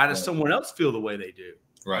do? Why does someone else feel the way they do?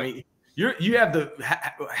 Right. I mean,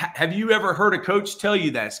 have you ever heard a coach tell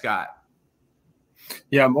you that, Scott?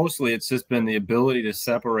 Yeah, mostly it's just been the ability to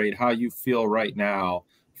separate how you feel right now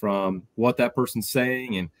from what that person's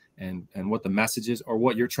saying and what the message is or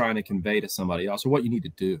what you're trying to convey to somebody else or what you need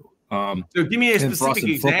to do. So give me a specific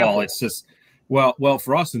example. Football, it's just well,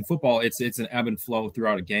 for us in football, it's an ebb and flow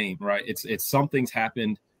throughout a game, right? It's something's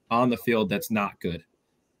happened on the field that's not good.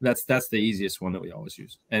 That's the easiest one that we always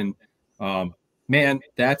use. And man,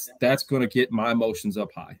 that's going to get my emotions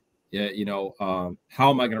up high. Yeah, how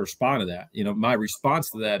am I going to respond to that? My response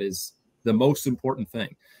to that is the most important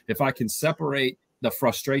thing. If I can separate the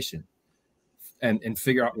frustration and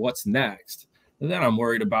figure out what's next, then I'm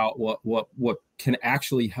worried about what can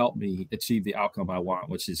actually help me achieve the outcome I want,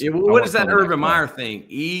 which is what is that Urban Meyer thing?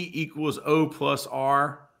 E equals O plus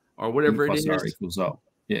R or whatever it is. R equals O.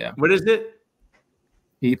 Yeah. What is it?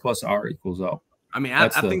 E plus R equals O. I mean, I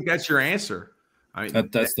think that's your answer. I mean,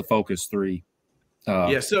 that's the focus 3.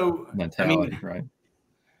 So mentality, right?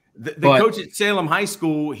 The coach at Salem High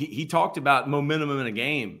School, he talked about momentum in a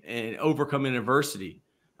game and overcoming adversity.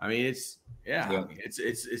 I mean, it's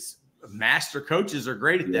master coaches are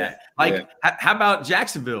great at that. Like, how about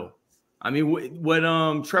Jacksonville? I mean, what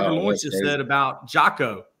Trevor Lawrence just said about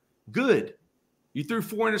Jocko, good. You threw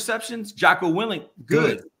 4 interceptions, Jocko Willink,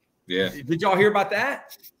 good. Yeah. Did y'all hear about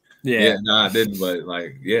that? Yeah. No, I didn't, but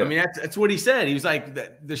I mean, that's what he said. He was like,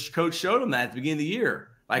 the coach showed him that at the beginning of the year.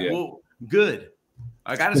 Like, well, good.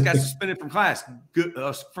 Like, I just got suspended from class, good,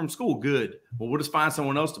 from school, good. Well, we'll just find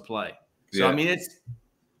someone else to play. So, I mean,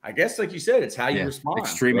 I guess, like you said, it's how you respond.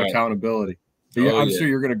 Extreme accountability. But I'm sure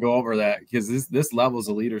you're going to go over that because this levels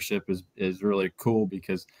of leadership is really cool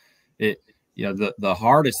because the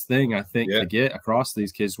hardest thing I think to get across to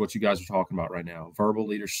these kids is what you guys are talking about right now, verbal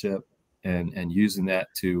leadership and using that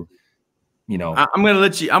to, I'm going to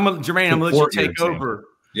let you, Jermaine, I'm going to let you take over.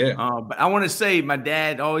 Yeah. But I want to say my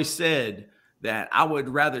dad always said that I would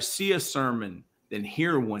rather see a sermon than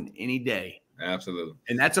hear one any day. Absolutely.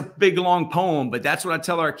 And that's a big, long poem, but that's what I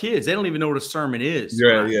tell our kids. They don't even know what a sermon is.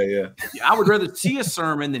 Yeah. I would rather see a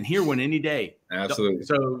sermon than hear one any day. Absolutely.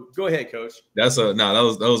 So go ahead, Coach. That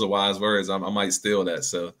was a wise words. I might steal that.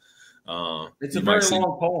 So It's a very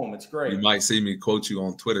long poem. It's great. You might see me quote you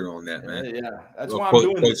on Twitter on that, man. Yeah, that's why I'm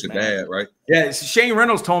doing this, man. Dad, right? Yeah, Shane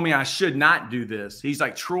Reynolds told me I should not do this. He's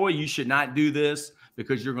like, Troy, you should not do this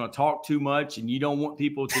because you're going to talk too much and you don't want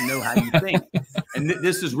people to know how you think. And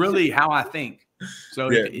this is really how I think. So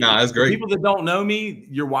that's great. People that don't know me,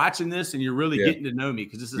 you're watching this and you're really getting to know me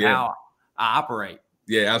because this is how I operate.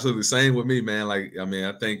 Yeah, absolutely. Same with me, man. Like, I mean,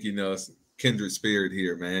 I think, it's kindred spirit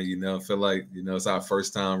here, man. I feel like, it's our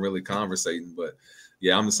first time really conversating, but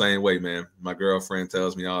yeah, I'm the same way, man. My girlfriend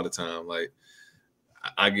tells me all the time, like,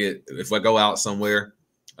 if I go out somewhere,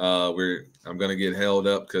 I'm going to get held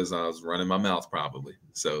up because I was running my mouth probably.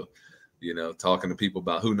 So, talking to people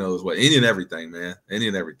about who knows what, any and everything, man, any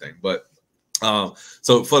and everything. But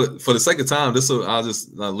so for the sake of time, I'll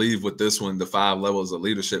just leave with this one, the 5 levels of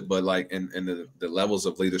leadership, but like in the levels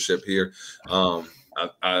of leadership here,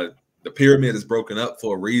 the pyramid is broken up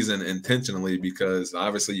for a reason intentionally, because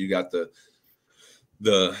obviously you got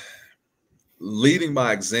the leading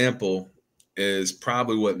by example is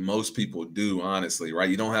probably what most people do, honestly, right?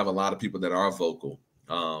 You don't have a lot of people that are vocal.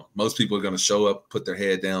 Most people are going to show up, put their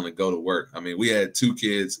head down and go to work. I mean, we had 2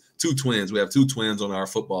 twins. We have 2 twins on our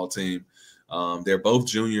football team. They're both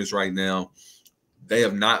juniors right now. They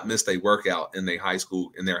have not missed a workout in their high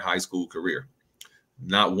school career.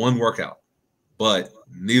 Not one workout, but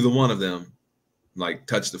neither one of them like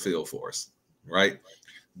touched the field for us, right?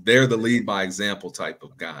 They're the lead by example type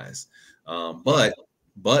of guys.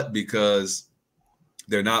 But because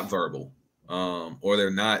they're not verbal, or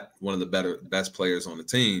they're not one of the best players on the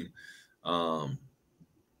team, people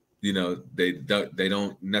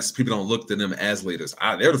don't look to them as leaders.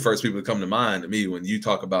 They're the first people to come to mind to me when you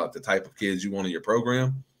talk about the type of kids you want in your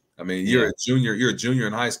program. I mean, you're a junior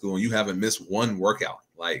in high school and you haven't missed one workout.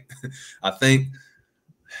 Like, I think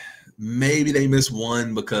maybe they missed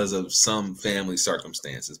one because of some family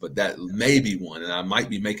circumstances, but that may be one, and I might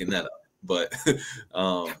be making that up.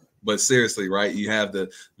 But seriously, right? You have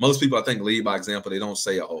most people, I think, lead by example. They don't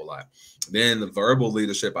say a whole lot. Then the verbal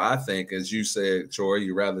leadership, I think, as you said, Troy,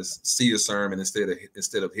 you rather see a sermon instead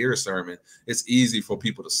of hear a sermon. It's easy for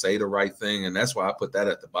people to say the right thing, and that's why I put that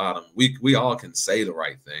at the bottom. We all can say the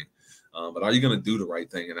right thing, but are you going to do the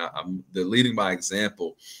right thing? And the leading by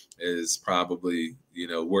example is probably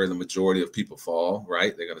where the majority of people fall.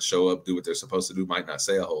 Right? They're going to show up, do what they're supposed to do, might not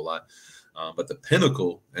say a whole lot. But the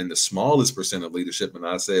pinnacle and the smallest percent of leadership, and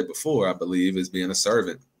I said before, I believe, is being a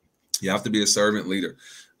servant. You have to be a servant leader.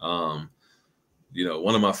 One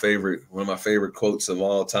of my favorite quotes of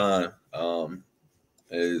all time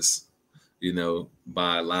is,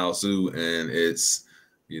 by Lao Tzu, and it's,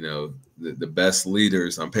 the best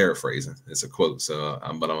leaders. I'm paraphrasing. It's a quote, but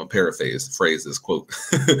I'm gonna paraphrase this quote.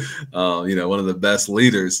 One of the best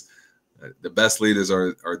leaders. The best leaders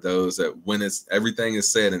are those that when everything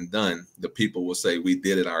is said and done, the people will say, we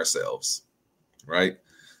did it ourselves, right?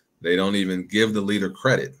 They don't even give the leader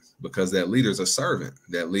credit because that leader's a servant.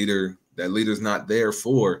 That leader's not there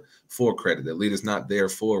for credit. That leader's not there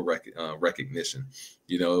for recognition.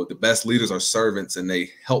 The best leaders are servants and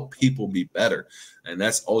they help people be better. And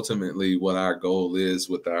that's ultimately what our goal is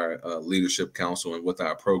with our leadership council and with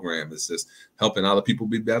our program, is just helping other people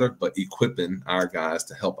be better, but equipping our guys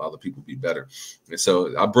to help other people be better. And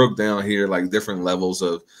so I broke down here like different levels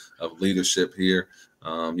of leadership here.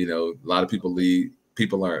 A lot of people lead.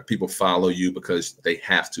 People follow you because they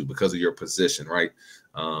have to, because of your position, right?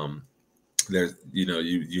 There's,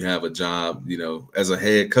 you have a job, as a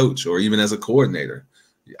head coach or even as a coordinator.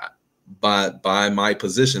 By my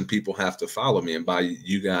position, people have to follow me, and by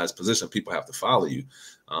you guys' position, people have to follow you.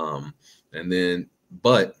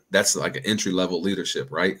 But that's like an entry level leadership,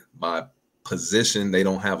 right? By position, they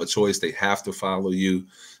don't have a choice; they have to follow you.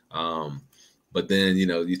 But then,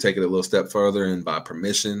 you take it a little step further, and by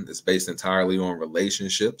permission, it's based entirely on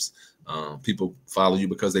relationships. People follow you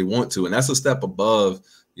because they want to, and that's a step above.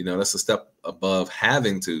 That's a step above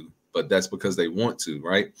having to, but that's because they want to,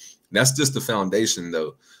 right? That's just the foundation,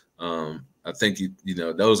 though. I think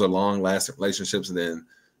those are long-lasting relationships, and then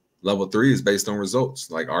level 3 is based on results.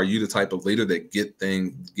 Like, are you the type of leader that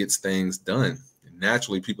gets things done? And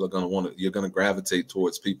naturally, people are you're going to gravitate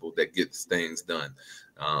towards people that get things done.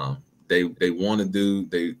 They want to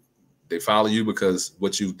do. They follow you because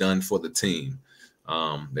what you've done for the team.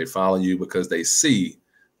 They follow you because they see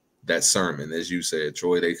that sermon, as you said,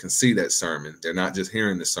 Troy. They can see that sermon. They're not just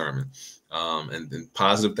hearing the sermon. And then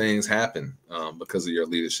positive things happen because of your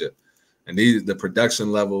leadership. And the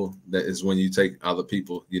production level, that is when you take other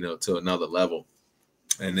people, to another level.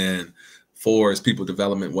 And then 4 is people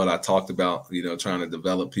development, what I talked about, trying to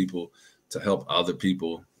develop people to help other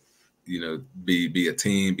people be a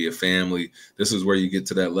team, be a family. This is where you get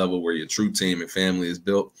to that level where your true team and family is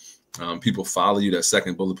built. People follow you. That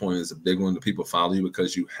second bullet point is a big one. The people follow you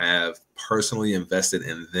because you have personally invested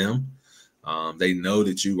in them. They know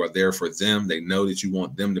that you are there for them. They know that you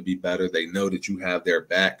want them to be better. They know that you have their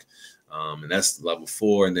back. And that's level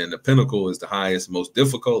 4. And then the pinnacle is the highest, most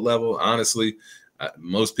difficult level. Honestly,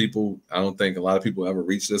 most people, I don't think a lot of people ever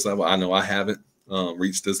reach this level. I know I haven't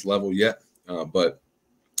reached this level yet, but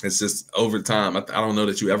it's just over time. I don't know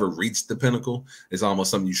that you ever reach the pinnacle. It's almost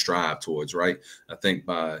something you strive towards, right? I think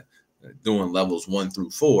by doing levels 1 through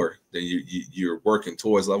 4, then you're working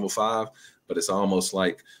towards level 5. But it's almost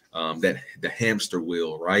like that the hamster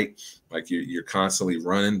wheel, right? Like you're constantly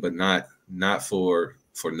running, but not for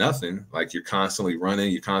nothing. Like you're constantly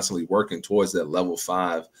running, you're constantly working towards that level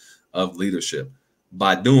 5 of leadership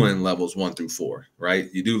by doing levels 1 through 4, right?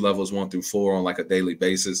 You do levels 1 through 4 on like a daily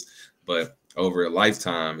basis, but over a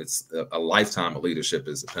lifetime, it's a lifetime of leadership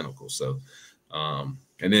is the pinnacle. So,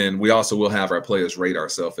 and then we also will have our players rate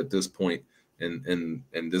ourselves at this point. In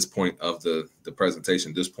this point of the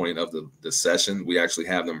presentation, this point of the session, we actually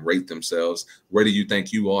have them rate themselves. Where do you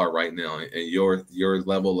think you are right now in your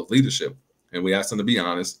level of leadership? And we ask them to be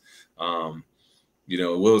honest.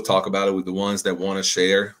 We'll talk about it with the ones that want to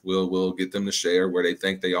share. We'll get them to share where they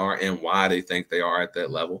think they are and why they think they are at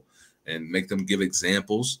that level, and make them give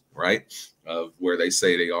examples, right, of where they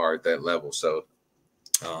say they are at that level. So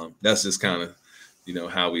that's just kind of,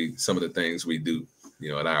 how some of the things we do,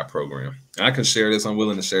 at our program. I can share this. I'm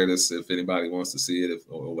willing to share this if anybody wants to see it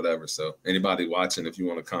or whatever. So anybody watching, if you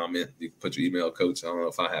want to comment, you can put your email, Coach. I don't know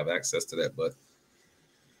if I have access to that, but.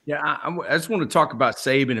 Yeah, I just want to talk about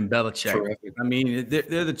Saban and Belichick. Terrific. I mean,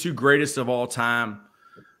 they're the 2 greatest of all time.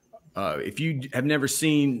 If you have never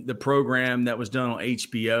seen the program that was done on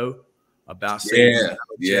HBO about Saban,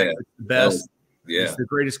 it's the best. It's the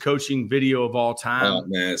greatest coaching video of all time. Oh,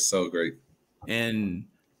 man, it's so great. And,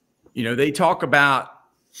 they talk about,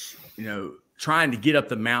 trying to get up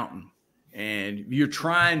the mountain, and you're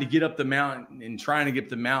trying to get up the mountain and trying to get up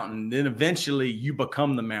the mountain. Then eventually you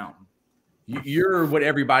become the mountain. You're what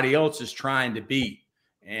everybody else is trying to be.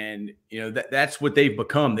 And, that's what they've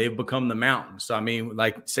become. They've become the mountain. So, I mean,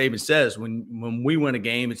 like Saban says, when we win a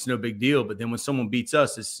game, it's no big deal. But then when someone beats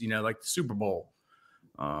us, it's, like the Super Bowl.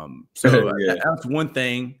 That's one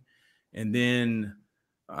thing. And then,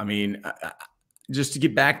 I mean, just to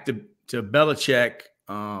get back to Belichick,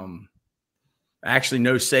 I actually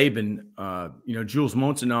know Saban. Jules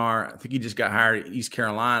Montanar, I think he just got hired at East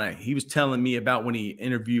Carolina. He was telling me about when he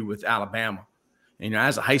interviewed with Alabama. And,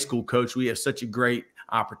 as a high school coach, we have such a great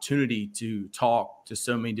opportunity to talk to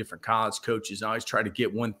so many different college coaches. I always try to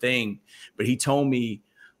get one thing. But he told me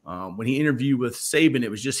when he interviewed with Saban, it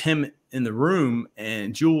was just him in the room.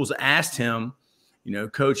 And Jules asked him,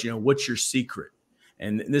 Coach, what's your secret?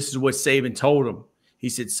 And this is what Saban told him. He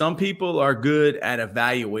said, some people are good at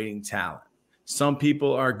evaluating talent. Some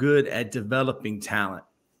people are good at developing talent.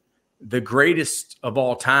 The greatest of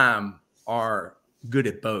all time are good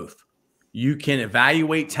at both. You can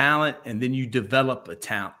evaluate talent and then you develop the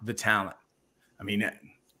talent. I mean,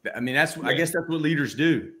 that's I guess that's what leaders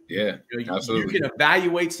do. Yeah, absolutely. You can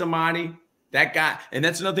evaluate somebody, that guy, and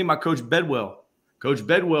that's another thing about Coach Bedwell. Coach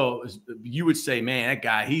Bedwell you would say, man, that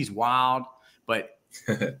guy, he's wild, but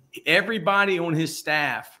everybody on his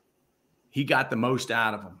staff, he got the most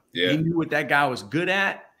out of him. Yeah. He knew what that guy was good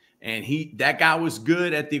at, and that guy was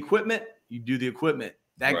good at the equipment. You do the equipment.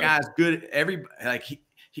 That guy's good at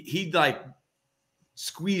he like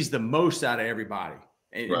squeezed the most out of everybody,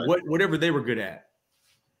 and whatever they were good at.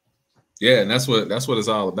 Yeah, and that's what it's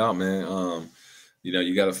all about, man.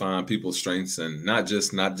 You got to find people's strengths, and not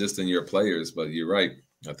just in your players, but you're right.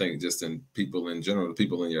 I think just in people in general, the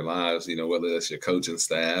people in your lives, whether that's your coaching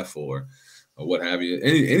staff or what have you,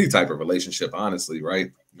 any type of relationship, honestly,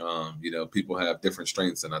 right? People have different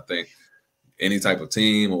strengths. And I think any type of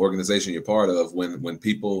team or organization you're part of, when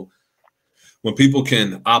people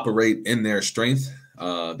can operate in their strength,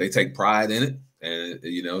 they take pride in it. And,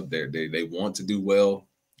 they want to do well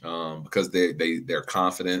because they're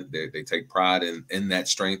confident. They take pride in that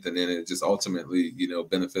strength. And then it just ultimately,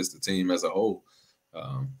 benefits the team as a whole.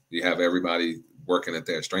 You have everybody working at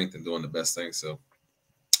their strength and doing the best thing. So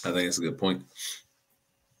I think it's a good point.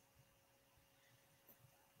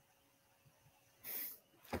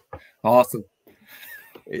 Awesome.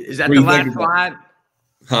 Is that the last slide?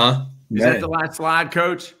 Huh? Is that the last slide,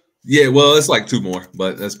 Coach? Yeah, well, it's like 2 more,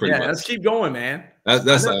 but that's pretty much. Let's keep going, man.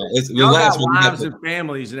 That's y'all got wives and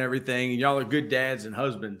families and everything, and y'all are good dads and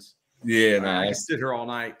husbands. Yeah, I can sit here all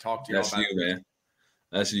night, talk to you. That's you, man.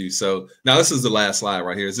 That's you. So now this is the last slide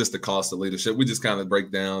right here. It's just the cost of leadership. We just kind of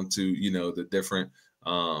break down to, you know, the different,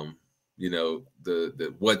 you know,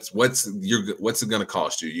 what's it going to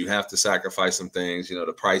cost you? You have to sacrifice some things. You know,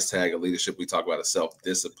 the price tag of leadership. We talk about a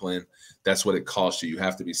self-discipline. That's what it costs you. You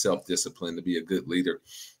have to be self-disciplined to be a good leader.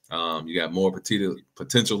 You got more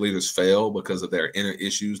potential leaders fail because of their inner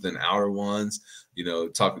issues than outer ones. You know,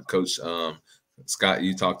 talking Coach Scott,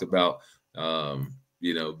 you talked about,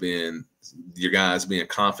 you know, your guys being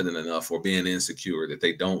confident enough or being insecure that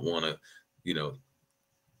they don't want to, you know,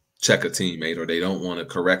 check a teammate or they don't want to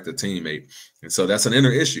correct a teammate. And so that's an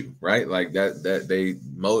inner issue, right? Like and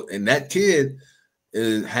that kid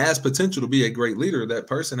has potential to be a great leader. That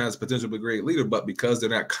person has potential to be a great leader, but because they're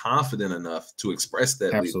not confident enough to express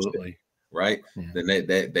that leadership, right? Yeah.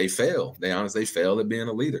 Then they fail. They honestly fail at being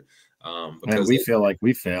a leader. Because we feel like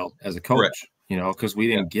we failed as a coach, you know, because we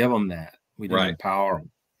didn't give them that. We didn't empower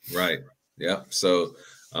them. Right. Yeah. So,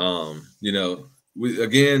 you know,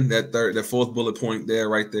 again, that fourth bullet point there,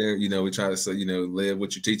 right there, you know, we try to say, you know, live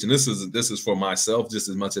what you teach. And this is for myself just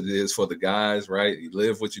as much as it is for the guys, right? You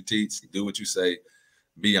live what you teach, you do what you say,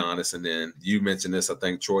 be honest. And then you mentioned this, I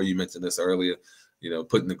think, Troy, you mentioned this earlier, you know,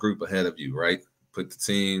 putting the group ahead of you, right? Put the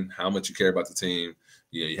team, how much you care about the team.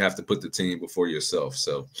 You know, you have to put the team before yourself.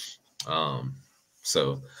 So,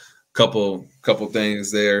 couple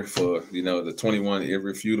things there for, you know, the 21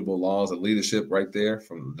 irrefutable laws of leadership right there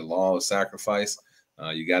from the law of sacrifice.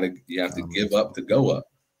 You have to give up to go up,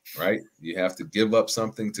 right? You have to give up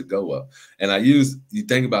something to go up. And you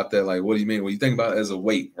think about that, like, what do you mean? Well, you think about it as a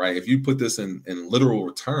weight, right? If you put this in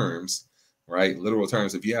literal terms, right? Literal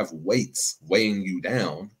terms, if you have weights weighing you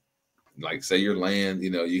down, like say you're laying, you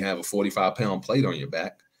know, you have a 45-pound plate on your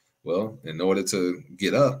back. Well, in order to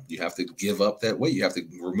get up, you have to give up that weight. You have to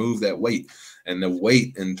remove that weight. And the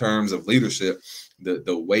weight in terms of leadership,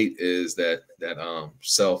 the weight is the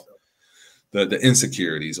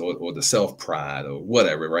insecurities or the self-pride or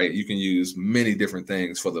whatever, right? You can use many different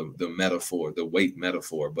things for the metaphor, the weight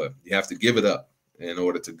metaphor, but you have to give it up in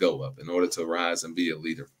order to go up, in order to rise and be a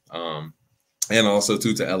leader. And also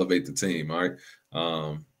to elevate the team. All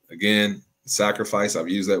right. Again, sacrifice, I've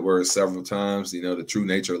used that word several times. You know, the true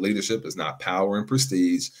nature of leadership is not power and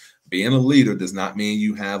prestige. Being a leader does not mean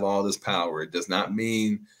you have all this power. It does not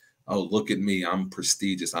mean, oh, look at me, I'm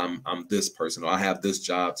prestigious, I'm this person, or I have this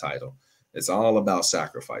job title. It's all about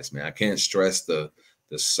sacrifice, man. I can't stress the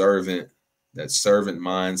servant, that servant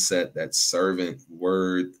mindset, that servant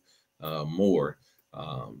word more.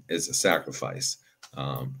 Is a sacrifice.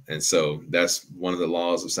 And so that's one of the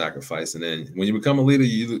laws of sacrifice. And then when you become a leader,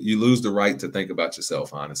 you lose the right to think about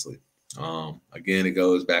yourself, honestly. Again, it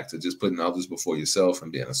goes back to just putting others before yourself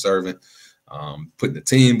and being a servant, putting the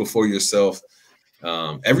team before yourself.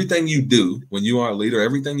 Everything you do when you are a leader,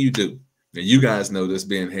 everything you do, and you guys know this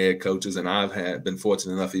being head coaches, and I've been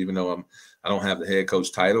fortunate enough, even though I don't have the head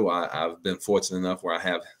coach title, I've been fortunate enough where I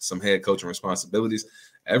have some head coaching responsibilities.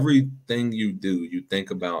 Everything you do, you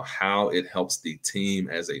think about how it helps the team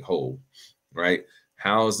as a whole, right?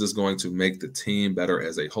 How is this going to make the team better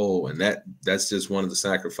as a whole? And that's just one of the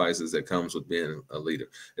sacrifices that comes with being a leader.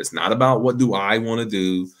 It's not about what do I want to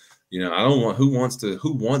do. You know, I don't want who wants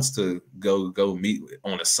to go meet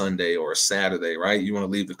on a Sunday or a Saturday, right? You want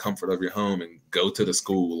to leave the comfort of your home and go to the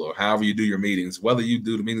school or however you do your meetings, whether you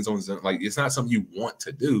do the meetings on, like, it's not something you want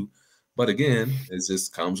to do, but again, it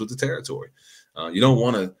just comes with the territory. You don't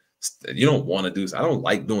want to do. I don't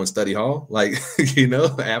like doing study hall. Like, you know,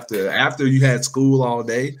 after you had school all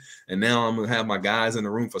day, and now I'm gonna have my guys in the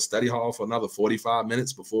room for study hall for another 45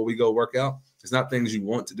 minutes before we go work out. It's not things you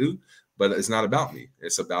want to do, but it's not about me.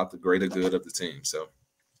 It's about the greater good of the team. So,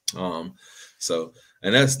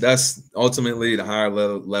 and that's ultimately the higher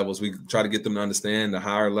levels. We try to get them to understand the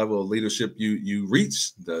higher level of leadership you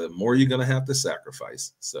reach, the more you're gonna have to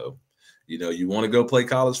sacrifice. So. You know, you want to go play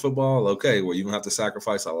college football? Okay, well, you're going to have to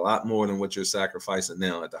sacrifice a lot more than what you're sacrificing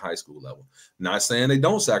now at the high school level. Not saying they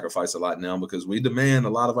don't sacrifice a lot now, because we demand a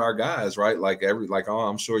lot of our guys, right?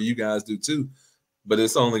 I'm sure you guys do too. But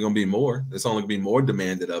it's only going to be more. It's only going to be more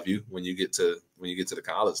demanded of you when you get to the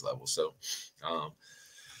college level. So,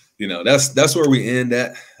 you know, that's where we end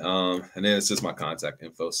at. And then it's just my contact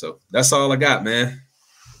info. So that's all I got, man.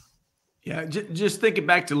 Yeah, just thinking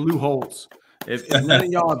back to Lou Holtz. If none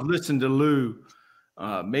of y'all have listened to Lou,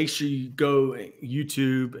 make sure you go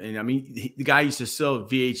YouTube. And I mean, the guy used to sell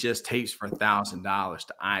VHS tapes for $1,000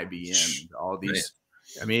 to IBM. All these,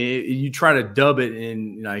 man. I mean, you try to dub it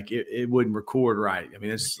and like it wouldn't record right. I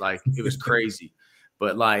mean, it's like it was crazy.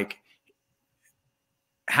 But like,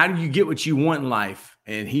 how do you get what you want in life?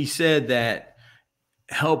 And he said that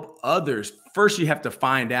help others. First, you have to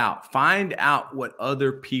find out what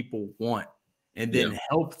other people want, and then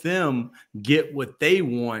help them get what they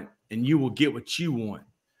want, and you will get what you want.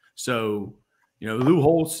 So, Lou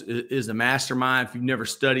Holtz is a mastermind. If you've never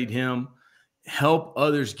studied him, help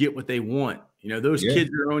others get what they want. Those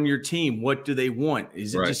kids that are on your team, what do they want?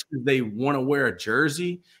 Is it just because they want to wear a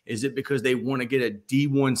jersey? Is it because they want to get a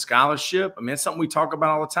D1 scholarship? I mean, that's something we talk about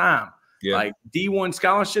all the time. Yeah. Like D1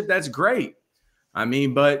 scholarship, that's great. I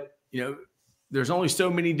mean, but, there's only so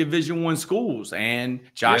many Division I schools, and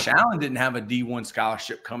Josh Allen didn't have a D1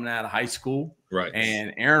 scholarship coming out of high school. Right.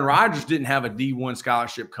 And Aaron Rodgers didn't have a D1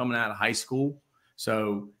 scholarship coming out of high school.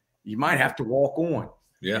 So you might have to walk on.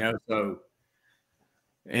 Yeah.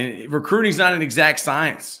 And recruiting's not an exact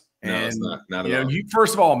science. No, and, it's not at all. You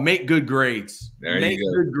first of all make good grades. Make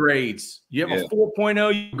good grades. You have a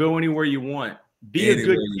 4.0, you go anywhere you want. Be a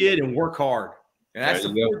good kid and work hard. And that's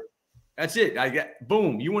it.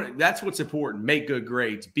 Boom. That's what's important. Make good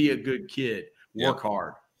grades. Be a good kid. Work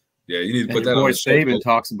hard. Yeah, you need to put that on. Boy Saban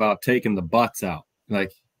talks about taking the butts out.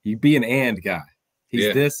 Like, you be an and guy.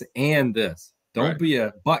 He's this and this. Don't be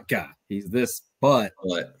a butt guy. He's this but.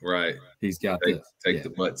 Right. He's got this. Take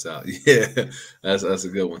the butts out. Yeah, that's a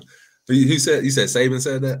good one. You said Saban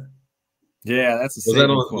said that? Yeah, that's a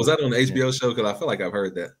was that on the HBO show? Because I feel like I've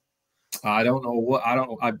heard that. I don't know what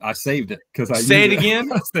I saved it because I say it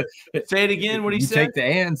again. Say it again. What he said? You take the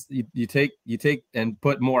ands, you take and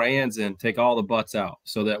put more ands in, take all the butts out,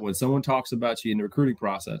 so that when someone talks about you in the recruiting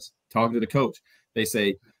process, talking to the coach, they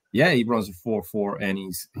say, yeah, he runs a 4.4 and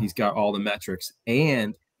he's got all the metrics,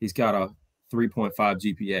 and he's got a 3.5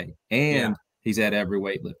 GPA, and he's at every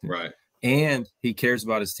weightlifting, right? And he cares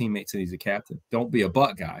about his teammates, and he's a captain. Don't be a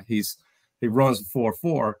butt guy. He runs a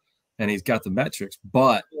 4.4. And he's got the metrics,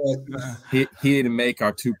 but he didn't make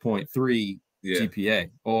our 2.3 GPA,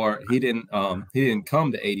 or he didn't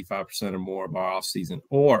come to 85% or more of our offseason,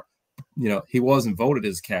 or he wasn't voted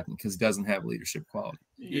as captain because he doesn't have leadership quality.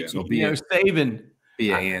 Yeah. So Saban, be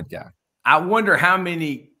a hand guy. I wonder how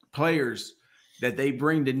many players that they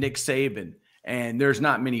bring to Nick Saban, and there's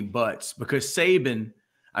not many buts, because Saban.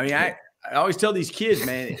 I mean, I always tell these kids,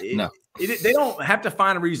 man, they don't have to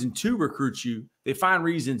find a reason to recruit you. They find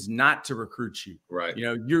reasons not to recruit you. Right.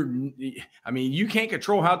 You can't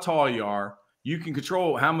control how tall you are. You can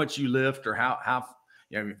control how much you lift or how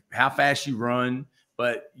fast you run,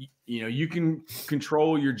 but you can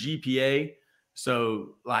control your GPA.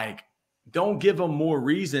 So don't give them more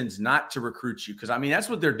reasons not to recruit you. Cause that's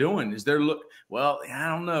what they're doing is well, I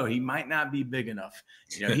don't know. He might not be big enough.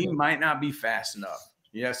 He might not be fast enough.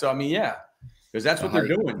 Yeah. So, because that's what they're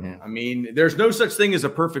doing. Yeah. There's no such thing as a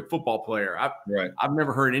perfect football player. I've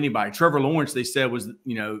never heard anybody. Trevor Lawrence, they said, was,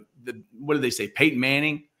 what did they say? Peyton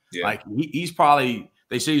Manning. Yeah. He's probably,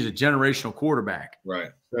 they say he's a generational quarterback.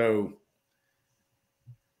 Right. So,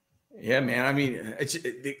 yeah, man.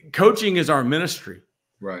 Coaching is our ministry.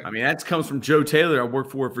 Right. That comes from Joe Taylor. I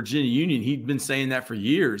worked for Virginia Union. He'd been saying that for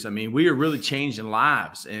years. We are really changing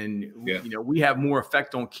lives, and we have more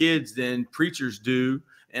effect on kids than preachers do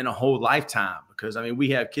in a whole lifetime, because we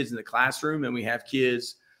have kids in the classroom and we have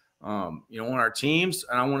kids on our teams,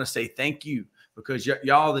 and I want to say thank you, because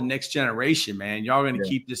y'all the next generation, man. Y'all going to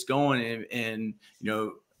keep this going and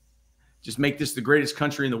just make this the greatest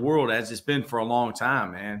country in the world, as it's been for a long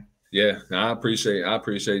time, man. Yeah, I appreciate like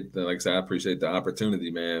I said, I appreciate the opportunity,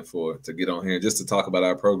 man, to get on here just to talk about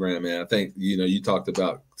our program, man. I think you talked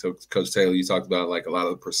about, to Coach Taylor, you talked about a lot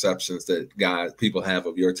of the perceptions that people have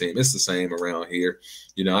of your team. It's the same around here.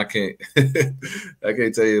 I can't I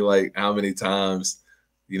can't tell you how many times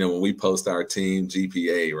when we post our team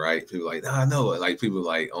GPA, right? People are like, no, I know. People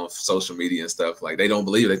on social media and stuff, they don't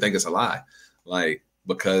believe it. They think it's a lie,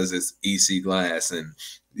 because it's EC Glass and.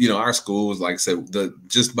 Our schools, like I said,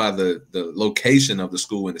 just by the location of the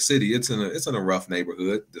school in the city, it's in a rough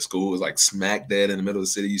neighborhood. The school is smack dead in the middle of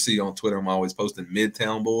the city. You see on Twitter, I'm always posting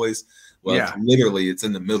Midtown Boys. Well, literally, it's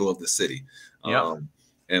in the middle of the city. Yeah.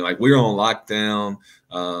 And we're on lockdown.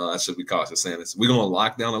 I should be cautious saying this. We're on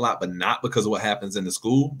lockdown a lot, but not because of what happens in the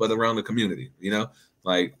school, but around the community.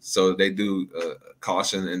 So they do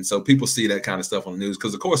caution. And so people see that kind of stuff on the news,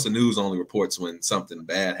 because, of course, the news only reports when something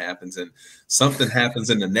bad happens, and something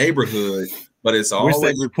happens in the neighborhood. But it's always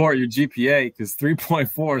wish they report your GPA, because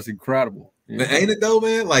 3.4 is incredible. Ain't it though,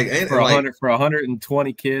 man? For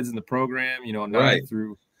 120 kids in the program, 9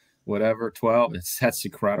 through whatever 12, that's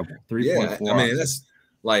incredible. 3.4. Yeah,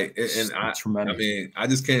 that's tremendous. I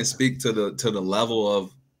just can't speak to the level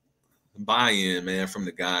of buy-in, man, from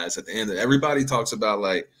the guys. At the end, everybody talks about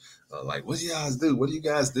like, what do you guys do? What do you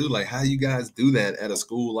guys do? Like, how you guys do that at a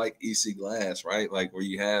school like EC Glass, right? Like where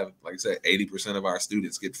you have, like I said, 80% of our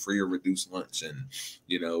students get free or reduced lunch. And,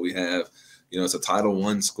 we have, it's a Title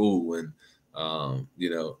I school, and,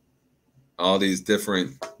 all these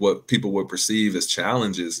different, what people would perceive as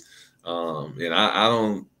challenges. And I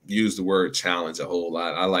don't use the word challenge a whole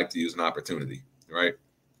lot. I like to use an opportunity, right?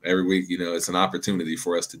 Every week, it's an opportunity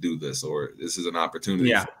for us to do this, or this is an opportunity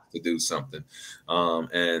to do something. But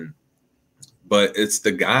it's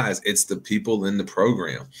the guys, it's the people in the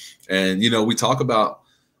program. And, we talk about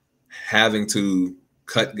having to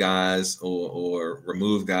cut guys or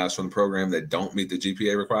remove guys from the program that don't meet the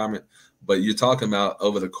GPA requirement. But you're talking about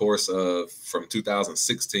over the course of from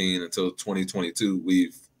 2016 until 2022,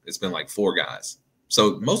 it's been like 4 guys.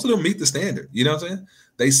 So most of them meet the standard. You know what I'm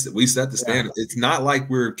saying? We set the standard. It's not like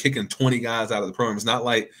we're kicking 20 guys out of the program. It's not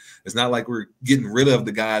like we're getting rid of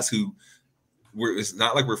the guys who it's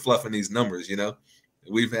not like we're fluffing these numbers,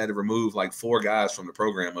 We've had to remove like 4 guys from the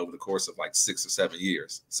program over the course of like 6 or 7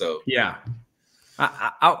 years. So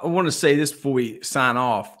I want to say this before we sign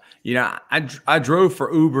off. I drove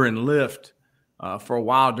for Uber and Lyft for a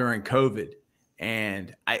while during COVID,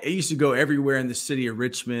 and I used to go everywhere in the city of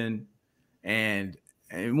Richmond. And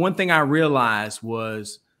one thing I realized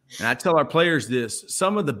was, and I tell our players this,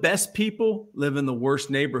 some of the best people live in the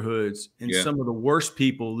worst neighborhoods, and some of the worst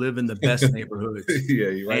people live in the best neighborhoods.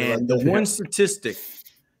 You're right. And the one statistic,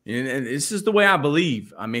 and this is the way I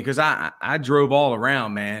believe, because I drove all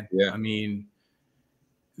around, man. Yeah.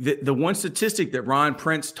 The one statistic that Ron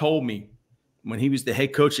Prince told me when he was the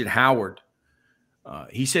head coach at Howard,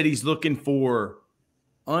 he said he's looking for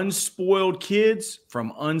unspoiled kids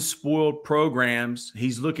from unspoiled programs.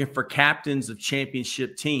 He's looking for captains of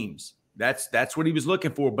championship teams. That's what he was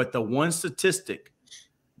looking for. But the one statistic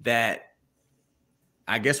that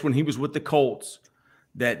I guess when he was with the Colts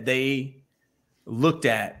that they looked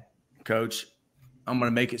at, Coach, I'm going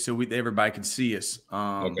to make it so everybody can see us.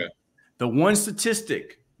 Okay. The one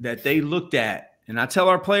statistic that they looked at, and I tell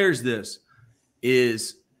our players this,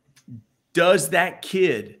 is does that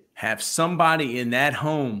kid have somebody in that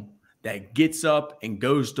home that gets up and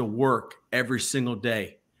goes to work every single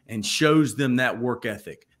day and shows them that work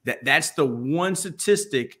ethic? That's the one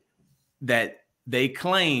statistic that they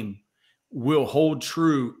claim will hold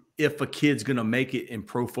true if a kid's going to make it in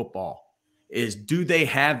pro football. Is do they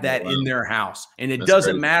have that in their house? And it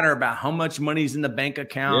doesn't matter about how much money's in the bank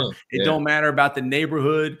account. It don't matter about the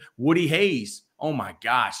neighborhood. Woody Hayes, oh my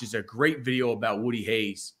gosh, there's a great video about Woody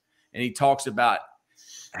Hayes. And he talks about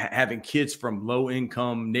having kids from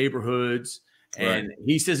low-income neighborhoods. And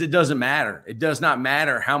he says it doesn't matter. It does not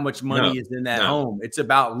matter how much money is in that home. It's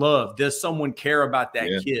about love. Does someone care about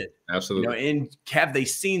that kid? Absolutely. And have they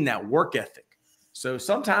seen that work ethic? So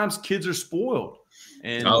sometimes kids are spoiled.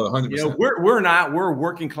 And we're a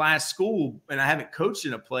working class school, and I haven't coached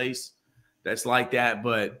in a place that's like that.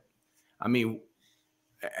 But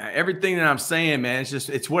everything that I'm saying, man,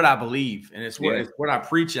 it's what I believe, and it's what I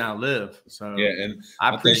preach and I live. So and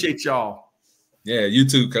I appreciate y'all. Yeah, you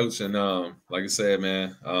too, Coach. And like I said,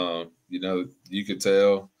 man, you could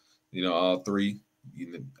tell, all 3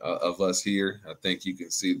 of us here. I think you can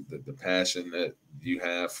see the passion that you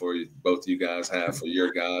have for both you guys have for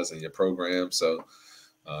your guys and your program. So.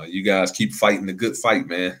 You guys keep fighting the good fight,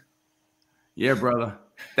 man. Yeah, brother.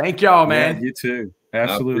 Thank y'all, man. Yeah, you too.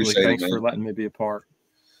 Absolutely. Thanks for letting me be a part.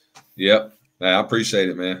 Yep. I appreciate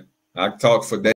it, man. I talk for days.